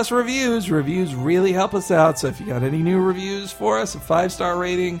give us reviews. Reviews really help us out, so if you got any new reviews for us, a 5-star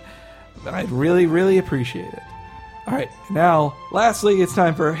rating, I'd really appreciate it. All right, now, lastly, it's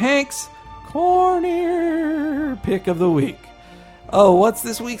time for Hank's Corner Pick of the Week. Oh, what's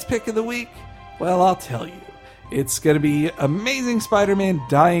this week's pick of the week? Well, I'll tell you. It's going to be Amazing Spider-Man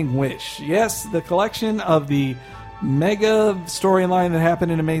Dying Wish. Yes, the collection of the mega storyline that happened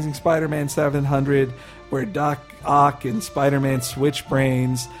in Amazing Spider-Man 700, where Doc Ock and Spider-Man switch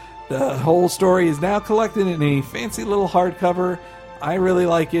brains. The whole story is now collected in a fancy little hardcover. I really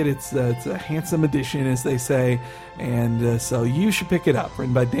like it. It's a handsome edition, as they say, and so you should pick it up.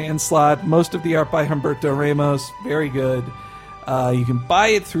 Written by Dan Slott, most of the art by Humberto Ramos. Very good. You can buy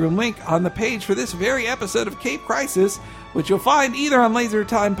it through a link on the page for this very episode of Cape Crisis, which you'll find either on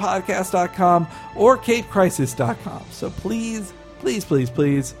lasertimepodcast.com or capecrisis.com. So please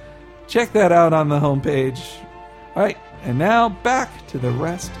check that out on the homepage. All right, and now back to the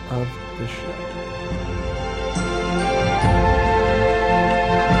rest of the show.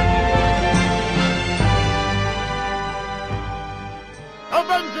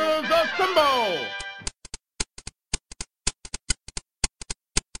 Avengers Assemble!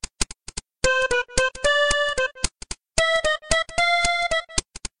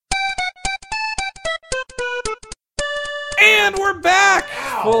 And we're back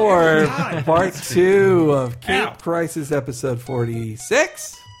for part 2 of Cape Crisis episode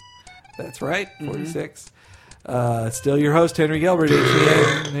 46. That's right, 46. Still your host, Henry Gilbert,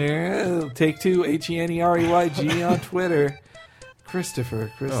 H-E-N, take 2, H-E-N-E-R-E-Y-G on Twitter. Chris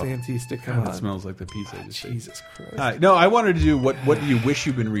Antista, come on. That smells like the pizza. Jesus Christ. No, I wanted to do what do you wish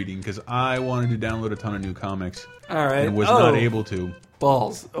you've been reading, because I wanted to download a ton of new comics. All right. And was not able to.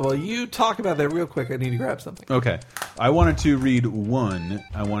 Balls. Well, you talk about that real quick. I need to grab something. Okay. I wanted to read one.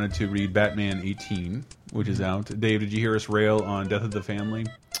 I wanted to read Batman 18, which is out. Dave, did you hear us rail on Death of the Family?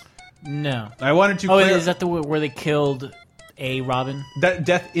 No. I wanted to. Oh, is that where they killed a Robin? That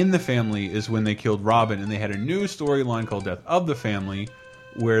Death in the Family is when they killed Robin, and they had a new storyline called Death of the Family,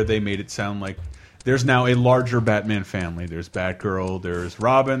 where they made it sound like there's now a larger Batman family. There's Batgirl, there's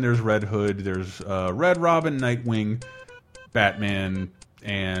Robin, there's Red Hood, there's Red Robin, Nightwing, Batman,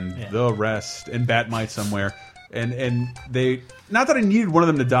 and the rest, and Batmite somewhere. And they, not that I needed one of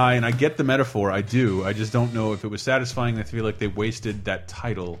them to die, and I get the metaphor, I do. I just don't know if it was satisfying. I feel like they wasted that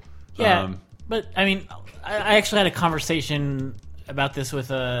title. Yeah, but I mean, I actually had a conversation about this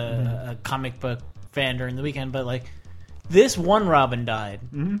with a comic book fan during the weekend. But like, this one Robin died.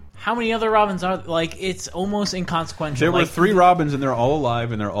 How many other Robins are like? It's almost inconsequential. There were Like, 3 Robins, and they're all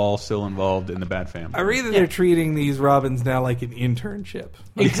alive, and they're all still involved in the Bat family. I read that they're treating these Robins now like an internship.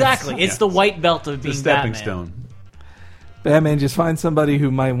 Exactly. It's the white belt of being The stepping Batman. stone. Batman just finds somebody who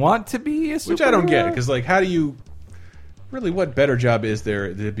might want to be a superhero. Which I don't get, because like, how do you really? What better job is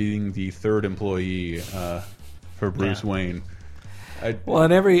there than being the 3rd employee for Bruce Wayne? Well,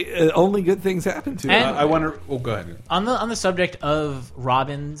 and every only good things happen to him. And- I wonder. Oh, go ahead. On the subject of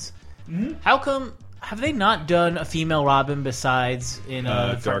Robins, how come have they not done a female Robin besides in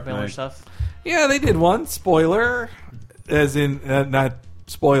Dark Frank Miller Knight. stuff? Yeah, they did one. Spoiler, as in not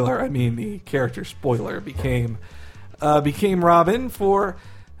spoiler. I mean the character spoiler became Robin for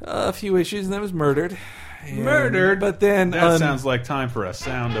a few issues and then was murdered. Murdered? but then That sounds like time for a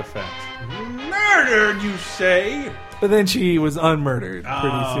sound effect. Murdered, you say? But then she was unmurdered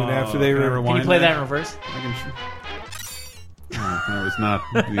pretty soon after they can I were. rewind Can you play that that? in reverse? That was not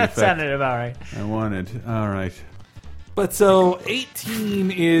the That effect sounded about right. I wanted. All right. But so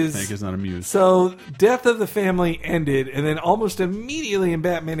 18 is. Hank is not amused. So Death of the Family ended, and then almost immediately in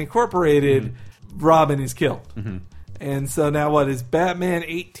Batman Incorporated, Robin is killed. And so now what is Batman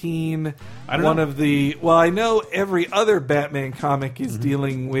 18? I don't one know. of the well, I know every other Batman comic is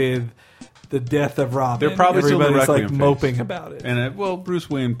dealing with the death of Robin. They're probably still in the everybody's like Requiem moping phase. about it. And well, Bruce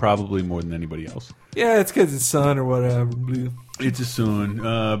Wayne probably more than anybody else. Yeah, it's because his son or whatever. It's a soon,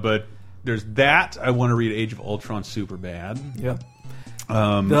 but there's that. I want to read Age of Ultron super bad. Yep.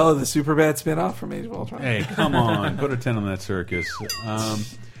 No, the Superbad spinoff from Age of Ultron. Hey, come on, put a 10 on that circus.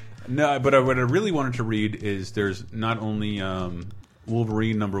 No, but what I really wanted to read is there's not only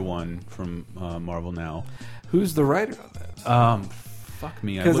Wolverine #1 from Marvel Now. Who's the writer on that? Fuck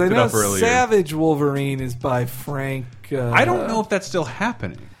me, I Because looked I it know up earlier. Savage Wolverine is by Frank. I don't know if that's still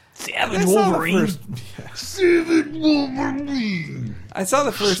happening. Savage I saw the Wolverine. first- I saw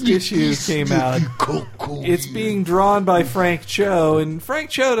the first issue came out. It's being drawn by Frank Cho, and Frank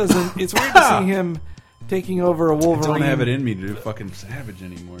Cho doesn't. It's weird to see him taking over a I Wolverine. don't have it in me to do fucking Savage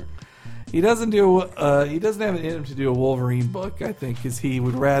anymore. He doesn't do. He doesn't have it in him to do a Wolverine book. I think, because he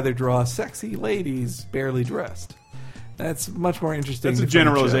would rather draw sexy ladies barely dressed. That's much more interesting. That's a to Frank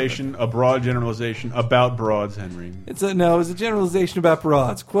Cho. generalization, a broad generalization about broads, Henry. It's a generalization about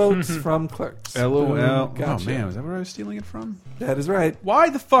broads. Quotes from Clerks. LOL. Boom. Gotcha. Oh man, is that where I was stealing it from? That is right. Why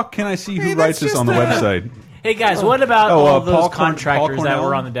the fuck can I see Hey, who writes that's this on the just, website? Hey guys, what about Oh, all Paul those Paul contractors that Cornell?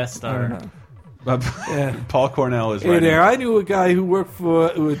 were on the Death I Star? don't know. Yeah. Paul Cornell is Hey writing. there, I knew a guy who worked for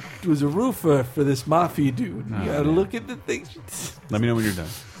who was a roofer for this mafia dude. You gotta look at the things. Let me know when you're done.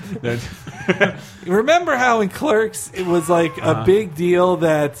 That- Remember how in Clerks it was like a big deal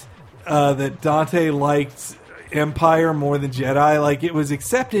that that Dante liked Empire more than Jedi? Like it was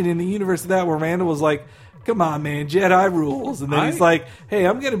accepted in the universe of that where Randall was like, "Come on, man, Jedi rules," and then he's like, "Hey,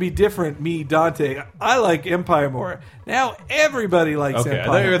 I'm gonna be different, me, Dante. I like Empire more." Now everybody likes okay,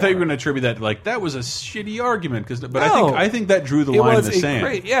 Empire. I thought you were more. going to attribute that like that was a shitty argument but No. I think that drew the It line in was the a sand.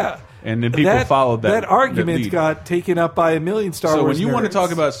 great, yeah. And then people followed that. That argument lead. got taken up by a million Star So Wars. when you want to nerds.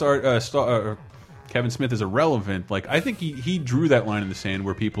 talk about Kevin Smith is irrelevant, like I think he drew that line in the sand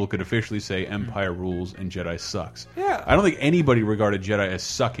where people could officially say Empire rules and Jedi sucks. Yeah. I don't think anybody regarded Jedi as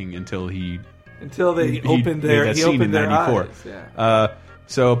sucking until until they he opened made their that he scene in opened their '94. eyes. Yeah.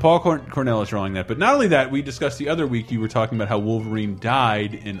 So Paul Cornell is drawing that, but not only that, we discussed the other week. You were talking about how Wolverine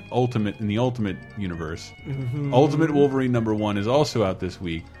died in the Ultimate universe. Ultimate Wolverine #1 is also out this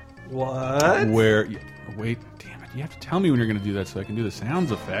week. What? Where wait, damn it! You have to tell me when you're going to do that so I can do the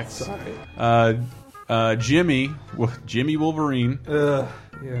sounds effects. Sorry. Jimmy Wolverine Yeah.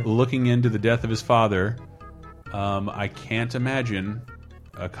 looking into the death of his father. I can't imagine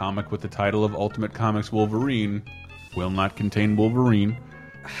a comic with the title of Ultimate Comics Wolverine will not contain Wolverine.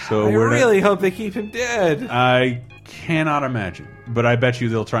 So I really hope they keep him dead. I cannot imagine, but I bet you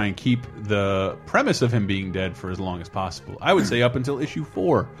they'll try and keep the premise of him being dead for as long as possible. I would say up until issue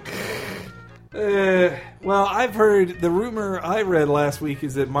 4. Well, I've heard the rumor I read last week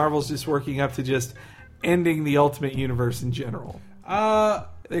is that Marvel's just working up to just ending the Ultimate Universe in general.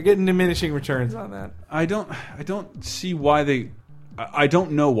 They're getting diminishing returns on that. I don't see why they. I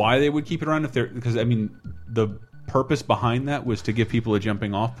don't know why they would keep it around if they're because I mean the purpose behind that was to give people a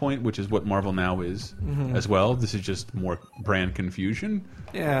jumping off point, which is what Marvel Now is as well. This is just more brand confusion.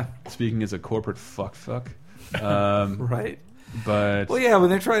 Yeah, Speaking as a corporate fuck. right. But Well, yeah, when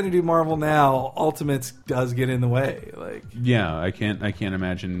they're trying to do Marvel Now, Ultimates does get in the way. Like, yeah, I can't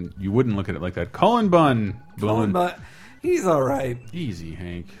imagine you wouldn't look at it like that. Cullen Bunn, but he's all right. easy,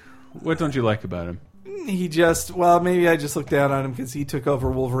 Hank. What don't you like about him? He just, well, maybe I just looked down on him because he took over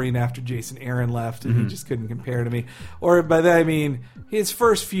Wolverine after Jason Aaron left, and he just couldn't compare to me. Or by that I mean his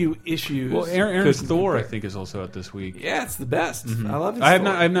first few issues. Well, Aaron's couldn't Thor, compare. I think, is also out this week. Yeah, it's the best. I love his I have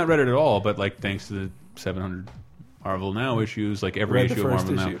Thor. not read it at all, but like thanks to the 700 Marvel Now issues, like every Read the issue of first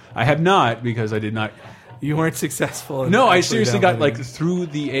Marvel issue. Now. I have not because I did not. You weren't successful. In No, I actually seriously got like downloading. through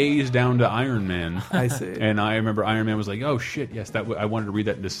the A's down to Iron Man. I see. And I remember Iron Man was like, "Oh shit, yes, that I wanted to read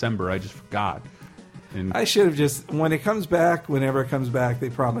that in December. I just forgot." And I should have just, when it comes back, whenever it comes back, they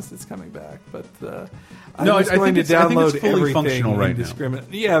promise it's coming back. But I'm No, just I going think to it's- I think download it's fully everything functional right now.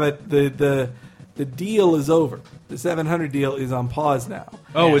 indiscriminately. Yeah, but the deal is over. The 700 deal is on pause now.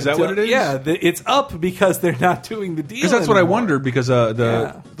 Oh, is that what it is? Yeah, it's up because they're not doing the deal. because that's what I anymore. wondered. Because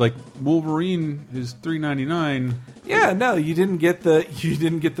Yeah. like Wolverine is $3.99. Yeah, no, you didn't get the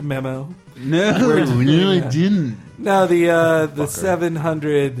memo. No, no, I didn't. No, the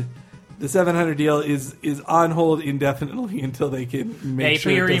 700 deal is on hold indefinitely until they can make Yeah, you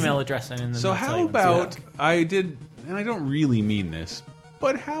sure put your it doesn't- email address in. So how about I did, and I don't really mean this,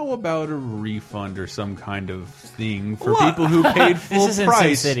 but how about a refund or some kind of thing for What? people who paid full This is in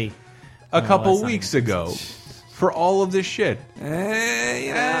price SimCity. a couple that's not weeks even ago for all of this shit? You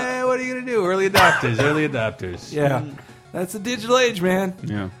know, What are you gonna do? Early adopters, early adopters. yeah, that's the digital age, man.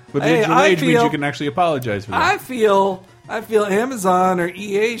 Yeah. But the Hey, digital I age means feel- you can actually apologize for that. I feel Amazon or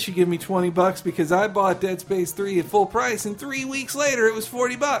EA should give me $20 because I bought Dead Space 3 at full price, and 3 weeks later it was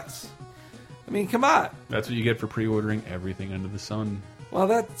 $40. I mean, come on. That's what you get for pre-ordering everything under the sun. Well,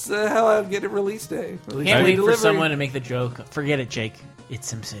 that's how I would get it release day. Release Can't day wait for delivery. someone to make the joke. Forget it, Jake.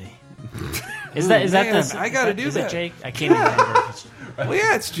 It's SimCity. Is that man, the? I gotta do is that. it Jake? I can't even remember. Well,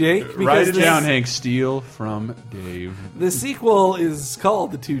 yeah, it's Jake. Because Write it this- down, Hank. Steal from Dave. The sequel is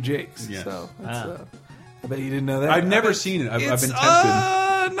called The Two Jakes. Yes. So that's, I bet you didn't know that. I've never I bet seen it. I've it's, been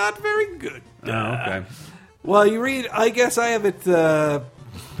tempted. Not very good. Oh, okay. Well, you read. I guess I have it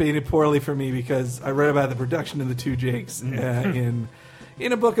painted poorly for me because I read about the production of The Two Jakes in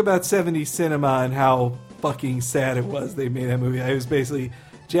a book about 70s cinema and how fucking sad it was they made that movie. It was basically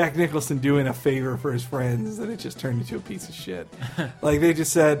Jack Nicholson doing a favor for his friends, and it just turned into a piece of shit. Like they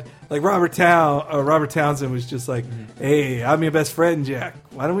just said, like Robert Townsend was just like, "Hey, I'm your best friend, Jack.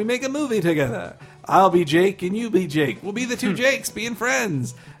 Why don't we make a movie together? I'll be Jake and you be Jake. We'll be the two Jakes being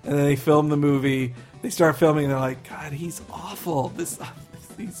friends." And then they film the movie. They start filming, and they're like, "God, he's awful.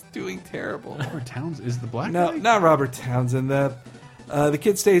 He's doing terrible." Robert Townsend is the black No, guy? not Robert Townsend. The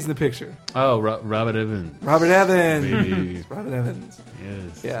kid stays in the picture. Oh, Robert Evans. Robert Evans. Baby. Robert Evans.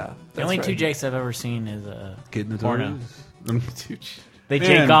 Yes. Yeah. The only that's two right. Jakes I've ever seen is Kid in the Porno. Toys. they Man.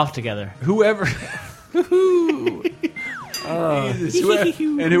 Jake off together. Whoever. Jesus.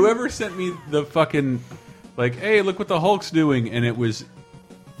 And whoever sent me the fucking, like, hey, look what the Hulk's doing, and it was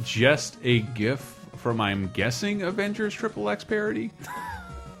just a GIF from, I'm guessing, Avengers XXX parody.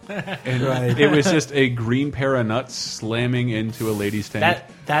 And Right. it was just a green pair of nuts slamming into a lady's tank.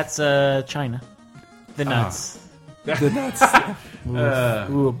 That's China. The nuts. The nuts.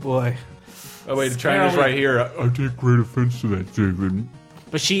 Ooh, boy. Oh wait, China's right here. I take great offense to that, David.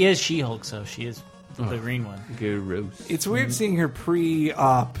 But she is She-Hulk, so she is the green one. Gross. It's weird seeing her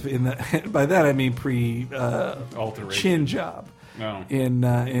pre-op in the. By that I mean Alteration. chin job Oh.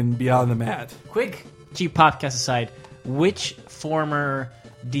 in Beyond the Mat. Quick, cheap podcast aside, which former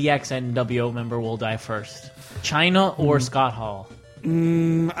DXNWO member will die first? China or Scott Hall?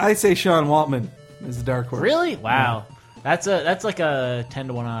 I say Sean Waltman is the dark horse. Really? Wow. That's like a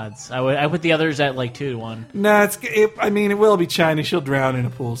 10-1 odds. I put the others at like 2-1. No, it will be China. She'll drown in a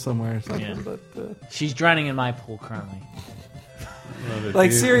pool somewhere or something. Yeah. But She's drowning in my pool currently.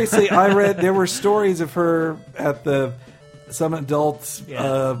 like seriously, I read there were stories of her at some adult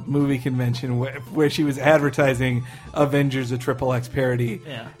movie convention where she was advertising Avengers, a XXX parody.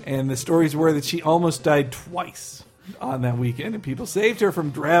 Yeah. And the stories were that she almost died twice on that weekend, and people saved her from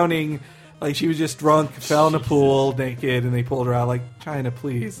drowning. Like she was just drunk, fell in a pool naked, and they pulled her out like, "China,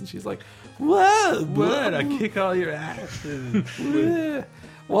 please." And she's like, "What? What? I kick all your asses.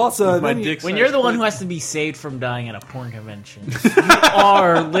 Well, also, My then you- dick When you're the one who has to be saved from dying at a porn convention, you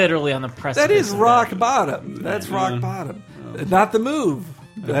are literally on the precipice. that is of rock death. bottom. That's rock bottom. Not the move.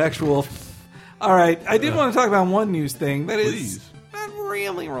 The actual. All right. I did want to talk about one news thing that is Please. not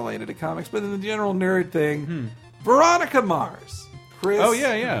really related to comics, but in the general nerd thing. Veronica Mars. Chris. Oh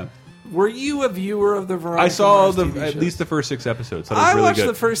yeah. Were you a viewer of the Veronica I saw Mars TV at show? least the first 6 episodes. That was I really watched good.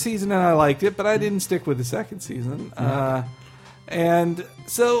 the first season and I liked it, but I didn't stick with the second season. And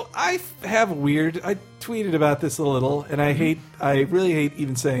so I tweeted about this a little, and I really hate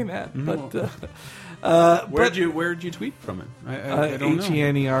even saying that. But Where'd you tweet from it? I don't know.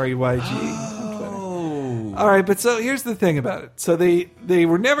 HENEREYG. All right, but so here's the thing about it. So they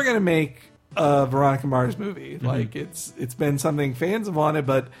were never going to make a Veronica Mars movie. Like it's been something fans have wanted,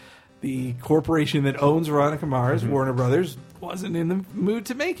 but the corporation that owns Veronica Mars, Warner Brothers, wasn't in the mood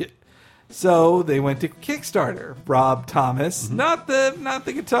to make it. So they went to Kickstarter. Rob Thomas, not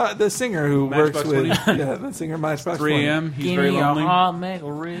the singer who Matchbox works 20? with the singer Matchbox 3AM. He's Give very me your lonely. heart, make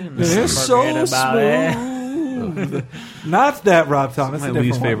a ring. They're so Forget about it. smooth. Not that Rob Thomas. My a different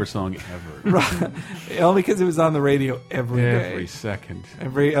least one. favorite song ever. Only because it was on the radio every day. Every second.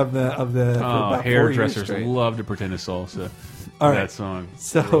 Every of the for Oh, about 4 years hairdressers straight. love to pretend it's salsa. All right. That song.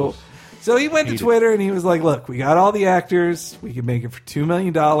 So he went to Hate it. Twitter and he was like, "Look, we got all the actors. We can make it for $2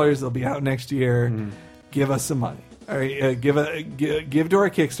 million. They'll be out next year. Give us some money. All right, give to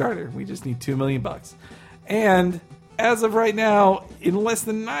our Kickstarter. We just need $2 million." And as of right now, in less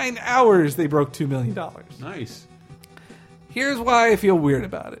than 9 hours, they broke $2 million. Nice. Here's why I feel weird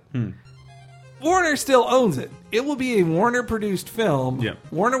about it. Warner still owns it. It will be a Warner-produced film. Yeah.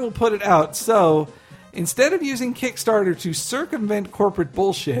 Warner will put it out. So instead of using Kickstarter to circumvent corporate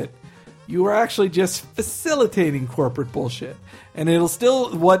bullshit, you are actually just facilitating corporate bullshit. And it'll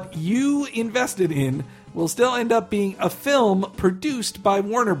still, what you invested in will still end up being a film produced by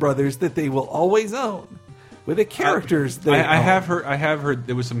Warner Brothers that they will always own. With the characters they I own. have heard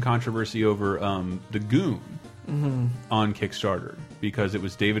there was some controversy over the Goon on Kickstarter because it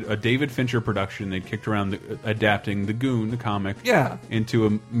was a David Fincher production. They kicked around adapting the Goon, the comic, into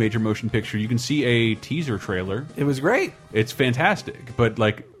a major motion picture. You can see a teaser trailer. It was great. It's fantastic, but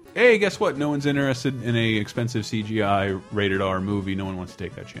like, hey, guess what? No one's interested in a expensive CGI rated R movie. No one wants to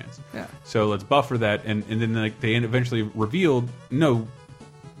take that chance. Yeah. So let's buffer that, and then like they eventually revealed, no,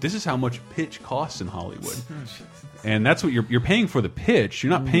 this is how much pitch costs in Hollywood, and that's what you're paying for the pitch.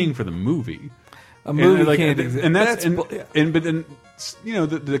 You're not paying for the movie. A movie and, like, can't and, exist. and that's yeah. but then you know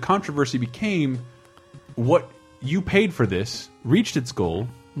the controversy became what you paid for this reached its goal,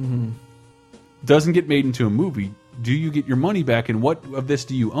 doesn't get made into a movie. Do you get your money back, and what of this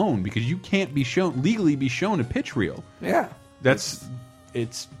do you own? Because you can't be legally be shown a pitch reel. Yeah.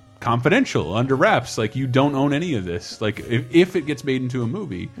 It's confidential, under wraps. Like, you don't own any of this. Like, if it gets made into a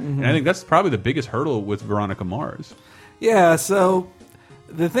movie, and I think that's probably the biggest hurdle with Veronica Mars. Yeah, so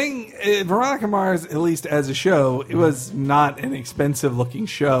the thing, Veronica Mars, at least as a show, it was not an expensive looking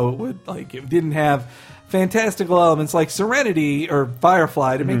show. It didn't have fantastical elements like Serenity or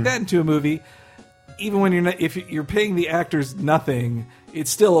Firefly to make that into a movie. Even when if you're paying the actors nothing,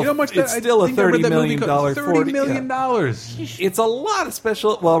 it's still You know how much it's still a $30 million $30 million. It's a lot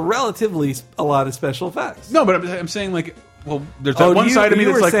of relatively a lot of special effects. No, but I'm saying, like, well, there's that one side of me you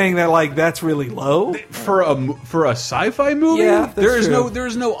that's were like, saying that like that's really low for a sci-fi movie. Yeah, that's there is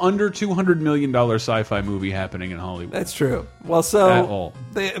true. under $200 million sci-fi movie happening in Hollywood. That's true. Well, so At all.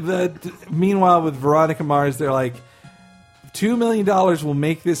 Meanwhile, with Veronica Mars, they're like, $2 million will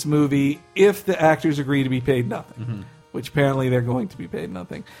make this movie if the actors agree to be paid nothing, which apparently they're going to be paid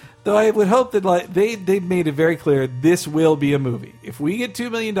nothing. Though I would hope that they've made it very clear this will be a movie. If we get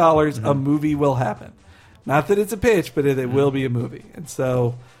 $2 million, a movie will happen. Not that it's a pitch, but it will be a movie, and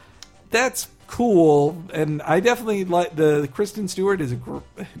so that's cool. And I definitely like the Kristen Stewart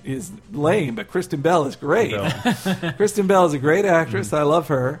is lame, but Kristen Bell is great. Kristen Bell is a great actress. I love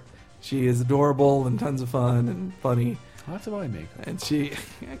her. She is adorable and tons of fun and funny. Lots of eye makeup. And she,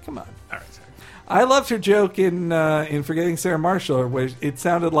 come on. All right, sorry. I loved her joke in Forgetting Sarah Marshall, where it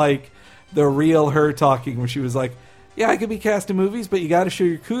sounded like the real her talking, where she was like, "Yeah, I could be cast in movies, but you got to show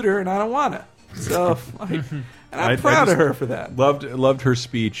your cooter, and I don't want to." So, and I'm proud of her for that. Loved her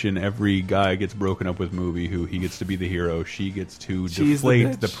speech in every guy gets broken up with movie who he gets to be the hero. She gets to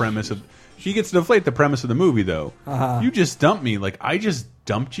deflate the premise of. She gets to deflate the premise of the movie, though. You just dumped me. Like, I just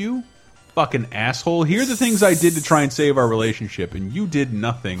dumped you. Fucking asshole. Here are the things I did to try and save our relationship, and you did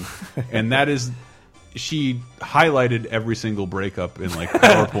nothing. And that is, she highlighted every single breakup in like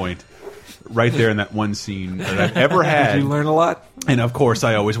PowerPoint right there in that one scene that I've ever had. Did you learn a lot? And of course,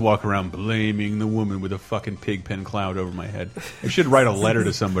 I always walk around blaming the woman with a fucking pigpen cloud over my head. I should write a letter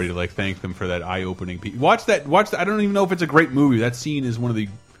to somebody to like thank them for that eye-opening piece. Watch that. I don't even know if it's a great movie. That scene is one of the.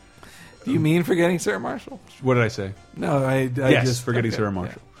 Do you mean Forgetting Sarah Marshall? What did I say? No, I yes, just Forgetting okay, Sarah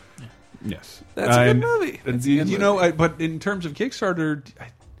Marshall. yeah. Yes, That's a good movie. That's a good you know, but in terms of Kickstarter,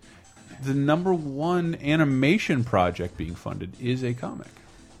 the #1 animation project being funded is a comic.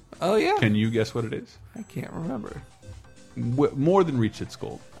 Oh yeah. Can you guess what it is? I can't remember. More than reached its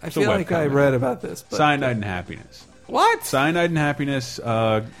goal. I It's a feel like I webcomic. read about this. But Cyanide and Happiness. What? Cyanide and Happiness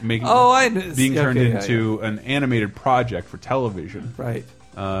being turned into an animated project for television. Right.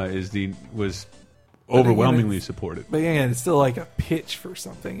 Was overwhelmingly support it. But again, it's still like a pitch for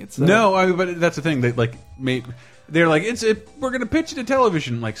something. It's No, I mean, but that's the thing. They like they're like we're going to pitch it to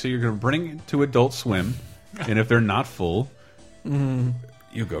television. Like, so you're going to bring it to Adult Swim, and if they're not full,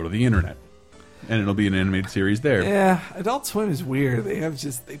 you go to the internet, and it'll be an animated series there. Yeah, Adult Swim is weird.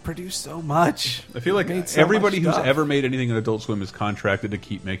 They produce so much. I feel like Made so everybody much who's stuff. ever made anything on Adult Swim is contracted to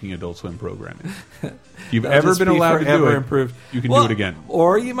keep making Adult Swim programming. If you've That'll ever just been be allowed to do forever it, improved. you can Well, do it again.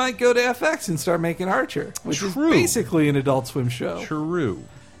 Or you might go to FX and start making Archer, which is True. basically an Adult Swim show. True.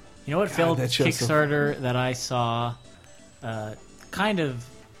 You know what failed that show's so Kickstarter that I saw, kind of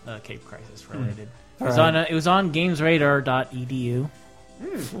Cape Crisis related. It was Alright. on it was on gamesradar.edu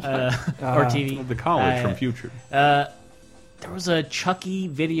or TV. The college from Future. There was a Chucky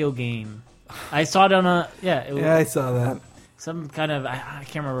video game. I saw it on a it was Yeah, I saw that. some kind of I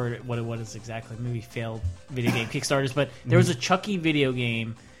can't remember what it was exactly. Maybe failed video game Kickstarters, but there was a Chucky video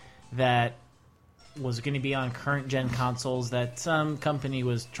game that was going to be on current gen consoles that some company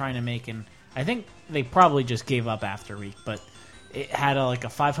was trying to make, and I think they probably just gave up after a week. But it had like a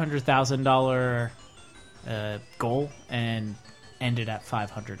 $500,000 goal and ended at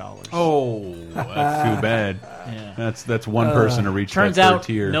 $500. Oh, that's too bad. Yeah. That's one person to reach Turns that third out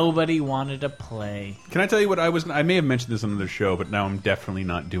tier. nobody wanted to play. Can I tell you what I may have mentioned this on another show, but now I'm definitely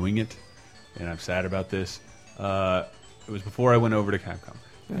not doing it, and I'm sad about this. It was before I went over to Capcom,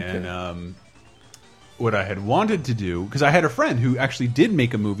 and what I had wanted to do, because I had a friend who actually did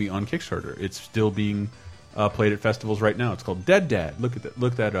make a movie on Kickstarter. It's still being played at festivals right now. It's called Dead Dad. Look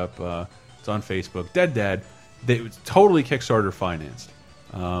that up. It's on Facebook. Dead Dad. It was totally Kickstarter financed.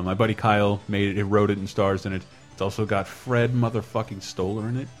 My buddy Kyle made it. He wrote it and stars in it. It's also got Fred motherfucking Stoller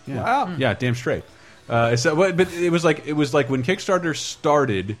in it. Yeah. Wow. Yeah, damn straight. But it was like when Kickstarter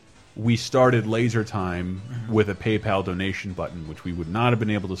started, we started Laser Time with a PayPal donation button, which we would not have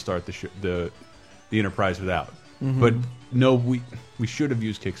been able to start the enterprise without. But no, we should have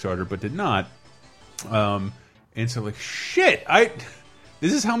used Kickstarter, but did not. And so like shit,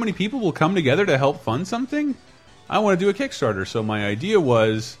 this is how many people will come together to help fund something. I want to do a Kickstarter, so my idea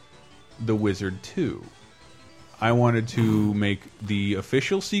was The Wizard 2. I wanted to make the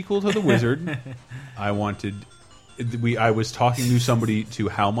official sequel to The Wizard. I was talking to somebody to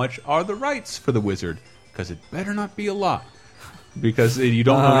how much are the rights for The Wizard, because it better not be a lot, because you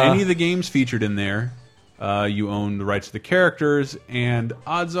don't own any of the games featured in there. You own the rights to the characters, and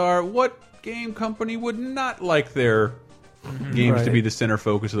odds are, what game company would not like their games to be the center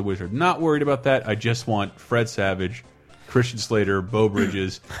focus of The Wizard? Not worried about that. I just want Fred Savage, Christian Slater, Bo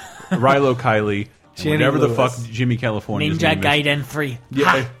Bridges, Rilo Kiley, and whatever the fuck Jimmy California's Ninja name is. Gaiden 3.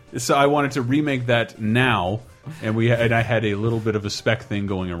 Yeah, so I wanted to remake that now, and I had a little bit of a spec thing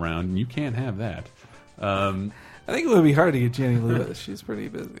going around, and you can't have that. I think it would be hard to get Jenny Lewis. She's pretty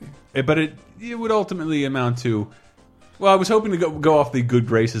busy. But it would ultimately amount to, well, I was hoping to go off the good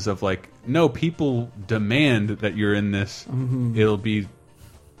graces of like, no, people demand that you're in this. It'll be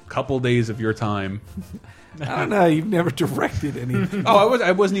a couple days of your time. I don't know. You've never directed anything. Oh,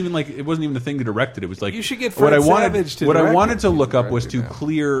 I wasn't even like, it wasn't even the thing to direct it. It was like, You should get what Fred I wanted. Savage to What I direct wanted it. to look up was to Director now.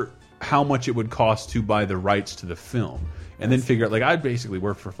 clear how much it would cost to buy the rights to the film, and then figure out like I'd basically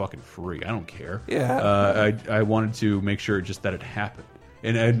work for fucking free. I don't care. Yeah. I wanted to make sure just that it happened,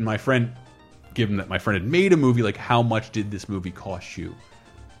 and my friend, given that my friend had made a movie, like how much did this movie cost you?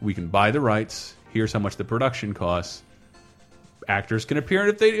 We can buy the rights. Here's how much the production costs. Actors can appear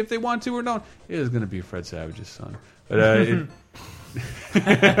if they want to or don't. It is going to be Fred Savage's son, but I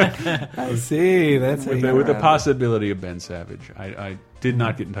see. That's how you with the around it. possibility of Ben Savage. I did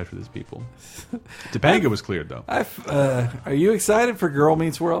not get in touch with his people. Topanga was cleared though. Are you excited for Girl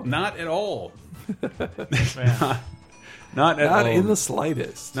Meets World? Not at all. Yeah. Not at Not all. in the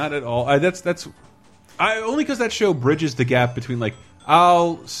slightest. Not at all. That's only because that show bridges the gap between like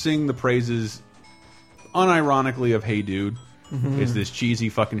I'll sing the praises unironically of Hey Dude. It's this cheesy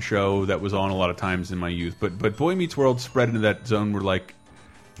fucking show that was on a lot of times in my youth. But Boy Meets World spread into that zone where like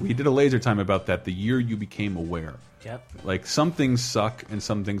we did a Laser Time about that the year you became aware. Yep. Like some things suck and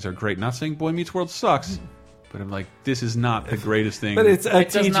some things are great. Not saying Boy Meets World sucks, but I'm like, this is not the greatest thing. But it's a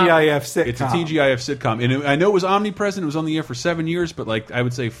does not- TGIF sitcom. It's a TGIF sitcom, and I know it was omnipresent. It was on the air for 7 years, but like I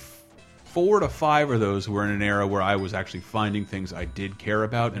would say 4 to 5 of those were in an era where I was actually finding things I did care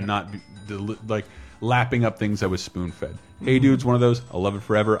about and not like lapping up things I was spoon fed. Hey Dude's one of those. I'll love it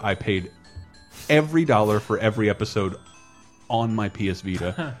forever. I paid every dollar for every episode on my PS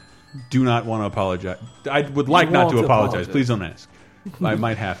Vita. Do not want to apologize. I would like You not to won't apologize. apologize. Please don't ask. I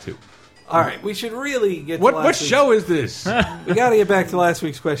might have to. All right, we should really get to What last week's- show is this? We got to get back to last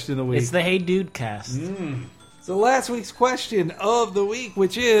week's question of the week. It's the Hey Dude cast. So last week's question of the week,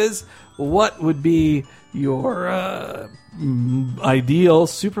 which is, what would be your ideal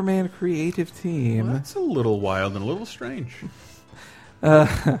Superman creative team? Well, that's a little wild and a little strange.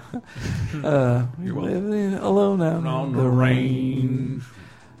 You're living alone out on the range.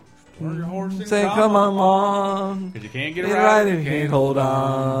 Say, come along. Because you can't get Get it right right. and can't hold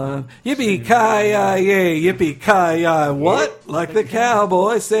on. Yippee-ki-yay, yippee-ki-yay. What? Like the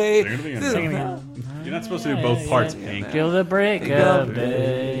cowboys say. You're not supposed to do both parts, Pink. Till the break of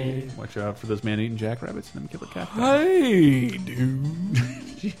day. Watch out for those man-eating jackrabbits and them killer cat. Hey, dude.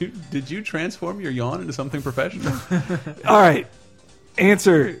 Did you transform your yawn into something professional? All right.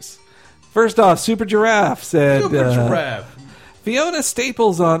 Answers. First off, Super Giraffe said Super giraffe. Fiona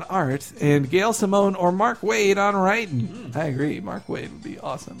Staples on art and Gail Simone or Mark Waid on writing. I agree. Mark Waid would be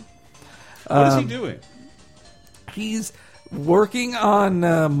awesome. What is he doing? He's working on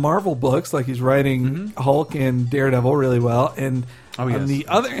Marvel books, like he's writing Hulk and Daredevil really well. And on the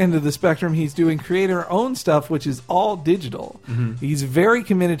other end of the spectrum, he's doing creator-owned stuff, which is all digital. He's very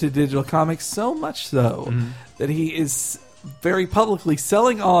committed to digital comics, so much so that he is very publicly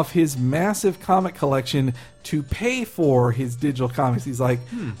selling off his massive comic collection to pay for his digital comics. He's like,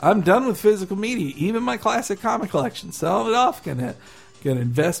 I'm done with physical media, even my classic comic collection. Sell it off. Gonna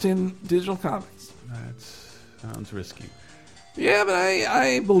invest in digital comics. That sounds risky. Yeah, but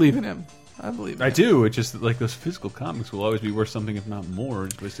I believe in him. I believe in I him. do. It's just that, like, those physical comics will always be worth something, if not more,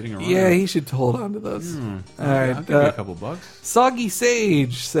 just by sitting around. Yeah, he should hold on to those. All right, I'll give you a couple bucks. Soggy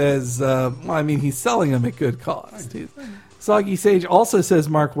Sage says, well, I mean, he's selling them at good cost. Soggy Sage also says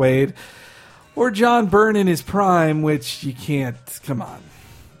Mark Waid or John Byrne in his prime, which you can't. Come on,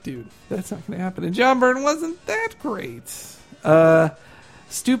 dude, that's not going to happen. And John Byrne wasn't that great.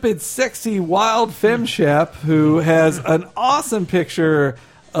 Stupid, sexy, wild femshep who has an awesome picture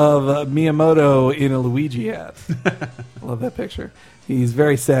of Miyamoto in a Luigi hat. Love that picture. He's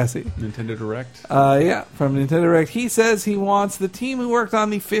very sassy. Nintendo Direct. Yeah, from Nintendo Direct. He says he wants the team who worked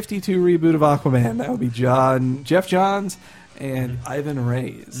on the 52 reboot of Aquaman. That would be Jeff Johns and Ivan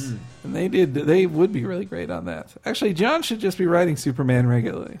Reyes. And they would be really great on that. Actually, John should just be writing Superman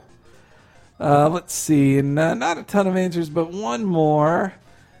regularly. Let's see. And, not a ton of answers, but one more.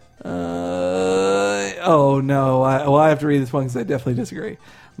 Oh, no. I have to read this one because I definitely disagree.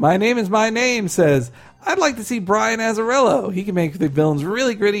 My Name is My Name says, I'd like to see Brian Azzarello. He can make the villains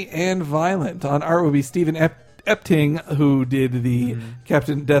really gritty and violent. On art would be Stephen Epting, who did the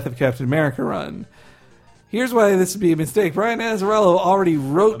Death of Captain America run. Here's why this would be a mistake. Brian Azzarello already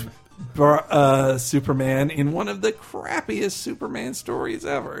wrote Superman in one of the crappiest Superman stories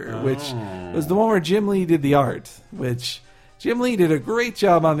ever, which was the one where Jim Lee did the art, which Jim Lee did a great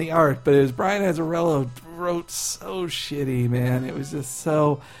job on the art, but it was Brian Azzarello wrote so shitty, man. It was just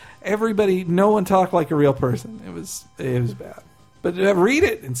so... no one talked like a real person. It was bad. But read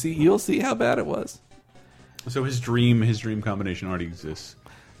it and you'll see how bad it was. So his dream combination already exists.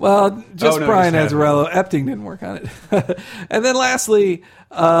 Well, Brian Azzarello. Epting didn't work on it. And then lastly,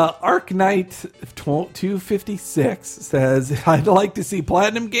 Arc Knight 256 says, I'd like to see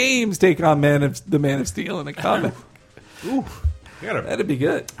Platinum Games take on the Man of Steel in a comic. Ooh, that'd be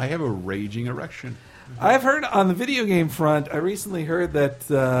good. I have a raging erection. I've heard on the video game front, I recently heard that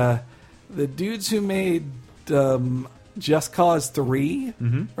the dudes who made Just Cause 3,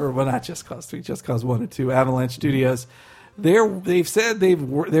 or well, not Just Cause 3, Just Cause 1 and 2, Avalanche Studios, they've said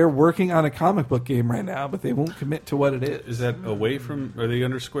they're working on a comic book game right now, but they won't commit to what it is. Is that away from? Are they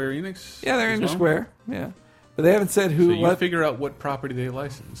under Square Enix? Yeah, they're under Square. Yeah, but they haven't said who. So you figure out what property they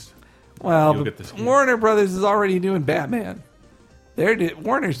licensed. Well, Warner Brothers is already doing Batman.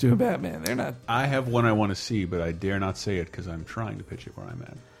 Warner's doing Batman. They're not. I have one I want to see, but I dare not say it because I'm trying to pitch it where I'm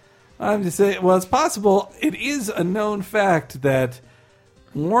at. I'm just saying. Well, it's possible. It is a known fact that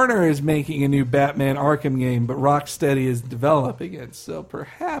Warner is making a new Batman Arkham game, but Rocksteady is developing it. So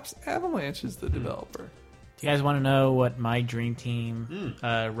perhaps Avalanche is the developer. Do you guys want to know what my dream team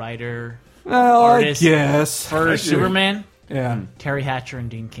writer, Well, artist I guess for Superman? Yeah, Terry Hatcher and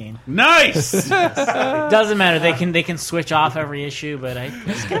Dean Cain. Nice. It doesn't matter. They can switch off every issue, but I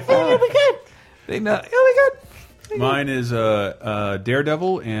just get it'll be good. It'll be good. Mine is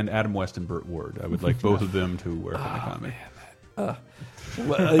Daredevil and Adam West and Burt Ward. I would like both of them to work on the comic.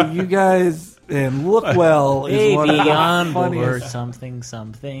 Well, you guys and look well is one of the on board funniest.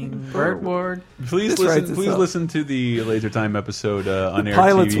 something. Burt Ward. Please listen to the Laser Time episode on Air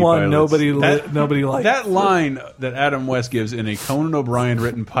Pilots TV one. Pilots. Nobody liked that line that Adam West gives in a Conan O'Brien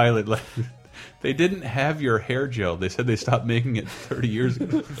written pilot. They didn't have your hair gel. They said they stopped making it 30 years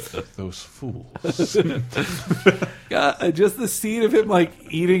ago. Those fools. God, just the scene of him like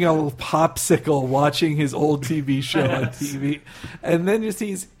eating a popsicle, watching his old TV show on TV, and then just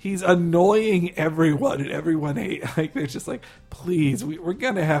he's annoying everyone, and everyone like they're just like, please, we're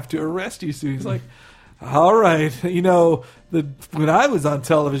gonna have to arrest you soon. He's like, all right, when I was on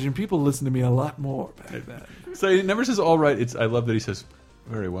television, people listened to me a lot more back then. So he never says all right. I love that he says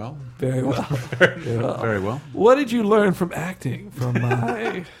very well. Very well. Very well. Very well. What did you learn from acting from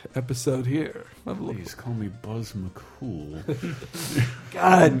my episode here? Please call me Buzz McCool.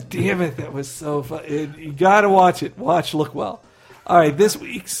 God damn it, that was so fun. You got to watch it. Watch Look Well. All right, this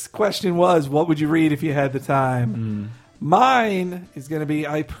week's question was, what would you read if you had the time? Mine is going to be,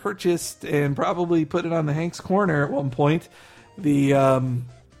 I purchased and probably put it on the Hank's Corner at one point, the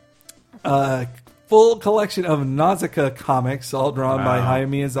full collection of Nausicaa comics, all drawn by Hayao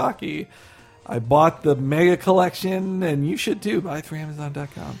Miyazaki. I bought the mega collection, and you should too. Buy it through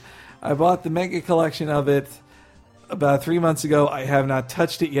Amazon.com. I bought the mega collection of it about 3 months ago. I have not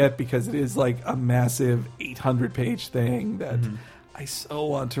touched it yet because it is like a massive 800-page thing that I so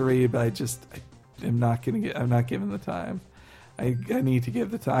want to read, but I'm not giving the time. I need to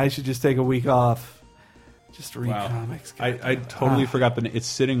give the time. I should just take a week off. Just read comics. I totally forgot that it's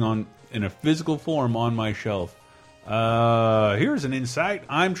sitting in a physical form on my shelf. Here's an insight.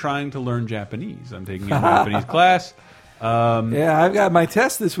 I'm trying to learn Japanese. I'm taking a Japanese class. I've got my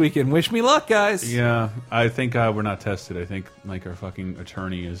test this weekend. Wish me luck, guys. Yeah, I think we're not tested. I think like our fucking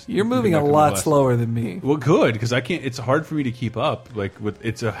attorney is. You're moving a lot slower than me. Well, good, because I can't. It's hard for me to keep up. Like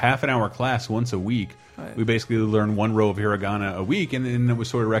it's a half-an-hour class once a week. Right. We basically learn one row of hiragana a week, and then it was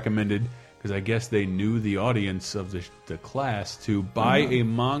sort of recommended because I guess they knew the audience of the class to buy a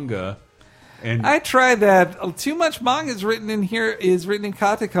manga. And I tried that. Too much manga is written in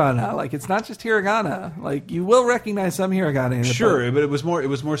katakana. Like it's not just hiragana. Like you will recognize some hiragana in it. Sure, but it was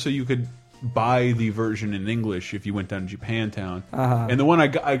more so you could buy the version in English if you went down to Japantown. And the one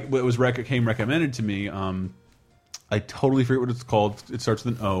came recommended to me. I totally forget what it's called. It starts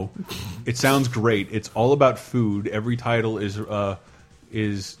with an O. It sounds great. It's all about food. Every title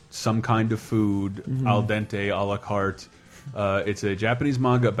is some kind of food, al dente, a la carte. It's a Japanese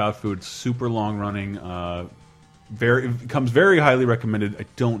manga about food. It's super long running. It comes very highly recommended. I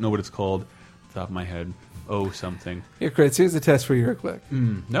don't know what it's called off the top of my head. Something. Here, Chris, here's a test for you real quick.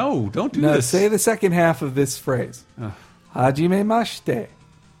 No, don't do this. Say the second half of this phrase. Hajime mashite.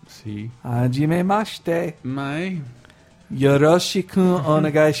 See? Hajime mashite. My Yoroshiku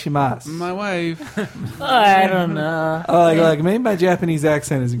onegai shimasu. My wife. I don't know. Like maybe my Japanese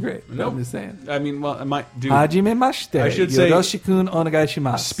accent isn't great. No, I'm just saying. I mean, well, I might do. Hajime mashite. I should say Yoroshiku onegai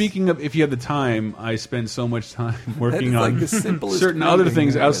shimasu. Speaking of, if you have the time, I spend so much time working on like certain other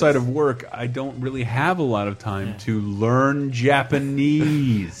things outside of work. I don't really have a lot of time to learn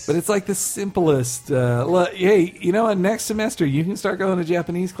Japanese. But it's like the simplest. Hey, you know what? Next semester you can start going to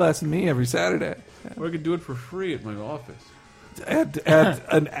Japanese class with me every Saturday. Or I could do it for free at my office. At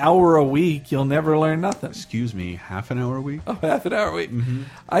an hour a week, you'll never learn nothing. Excuse me, half an hour a week? Oh, half an hour a week.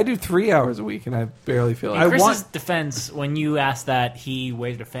 I do 3 hours a week, and I barely feel like In Chris's defense, when you asked that, he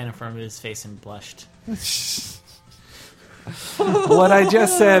waved a fan in front of his face and blushed. What I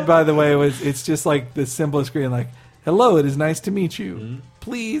just said, by the way, was it's just like the simplest greeting, like, hello, it is nice to meet you.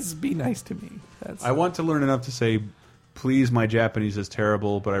 Please be nice to me. I want to learn enough to say, please, my Japanese is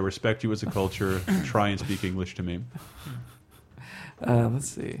terrible, but I respect you as a culture. Try and speak English to me. Let's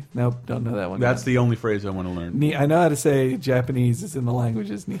see. Nope, don't know that one. That's the only phrase I want to learn. I know how to say Japanese is in the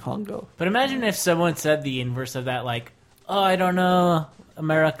languages Nihongo. But imagine if someone said the inverse of that, like, oh, I don't know,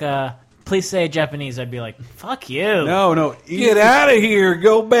 America, please say Japanese. I'd be like, fuck you. No. Get out of here.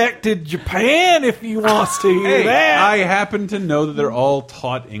 Go back to Japan if you want to hear that. I happen to know that they're all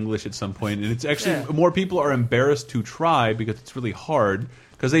taught English at some point, and it's actually more people are embarrassed to try because it's really hard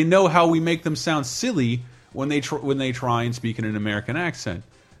because they know how we make them sound silly when they try and speak in an American accent.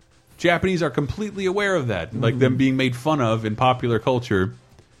 Japanese are completely aware of that, like them being made fun of in popular culture.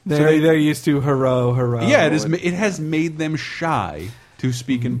 They're used to haro. Yeah, it has made them shy to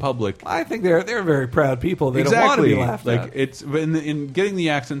speak in public. I think they're very proud people. They don't want to be laughed at. Like it's in getting the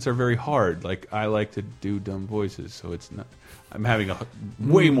accents are very hard. Like I like to do dumb voices, so it's not. I'm having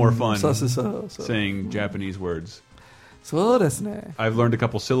way more fun saying Japanese words. I've learned a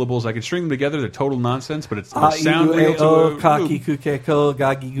couple syllables. I can string them together. They're total nonsense, but it's sound real to a kakikukeko,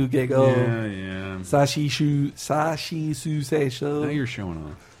 gagigugego. Yeah. Sashishu seisho. Now you're showing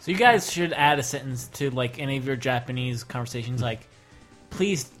off. So you guys should add a sentence to like any of your Japanese conversations, like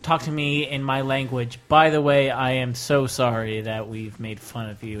please talk to me in my language. By the way, I am so sorry that we've made fun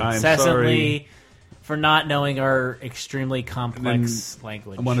of you I'm incessantly sorry. for not knowing our extremely complex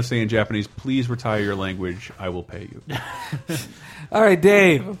language. I want to say in Japanese, please retire your language. I will pay you. All right,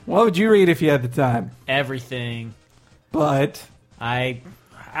 Dave, what would you read if you had the time? Everything. But I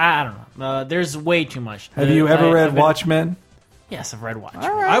don't know. There's way too much. have you ever I've read been- Watchmen? Yes, I've read Watchmen.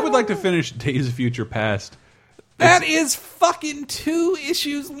 I would like to finish Days of Future Past. That is fucking 2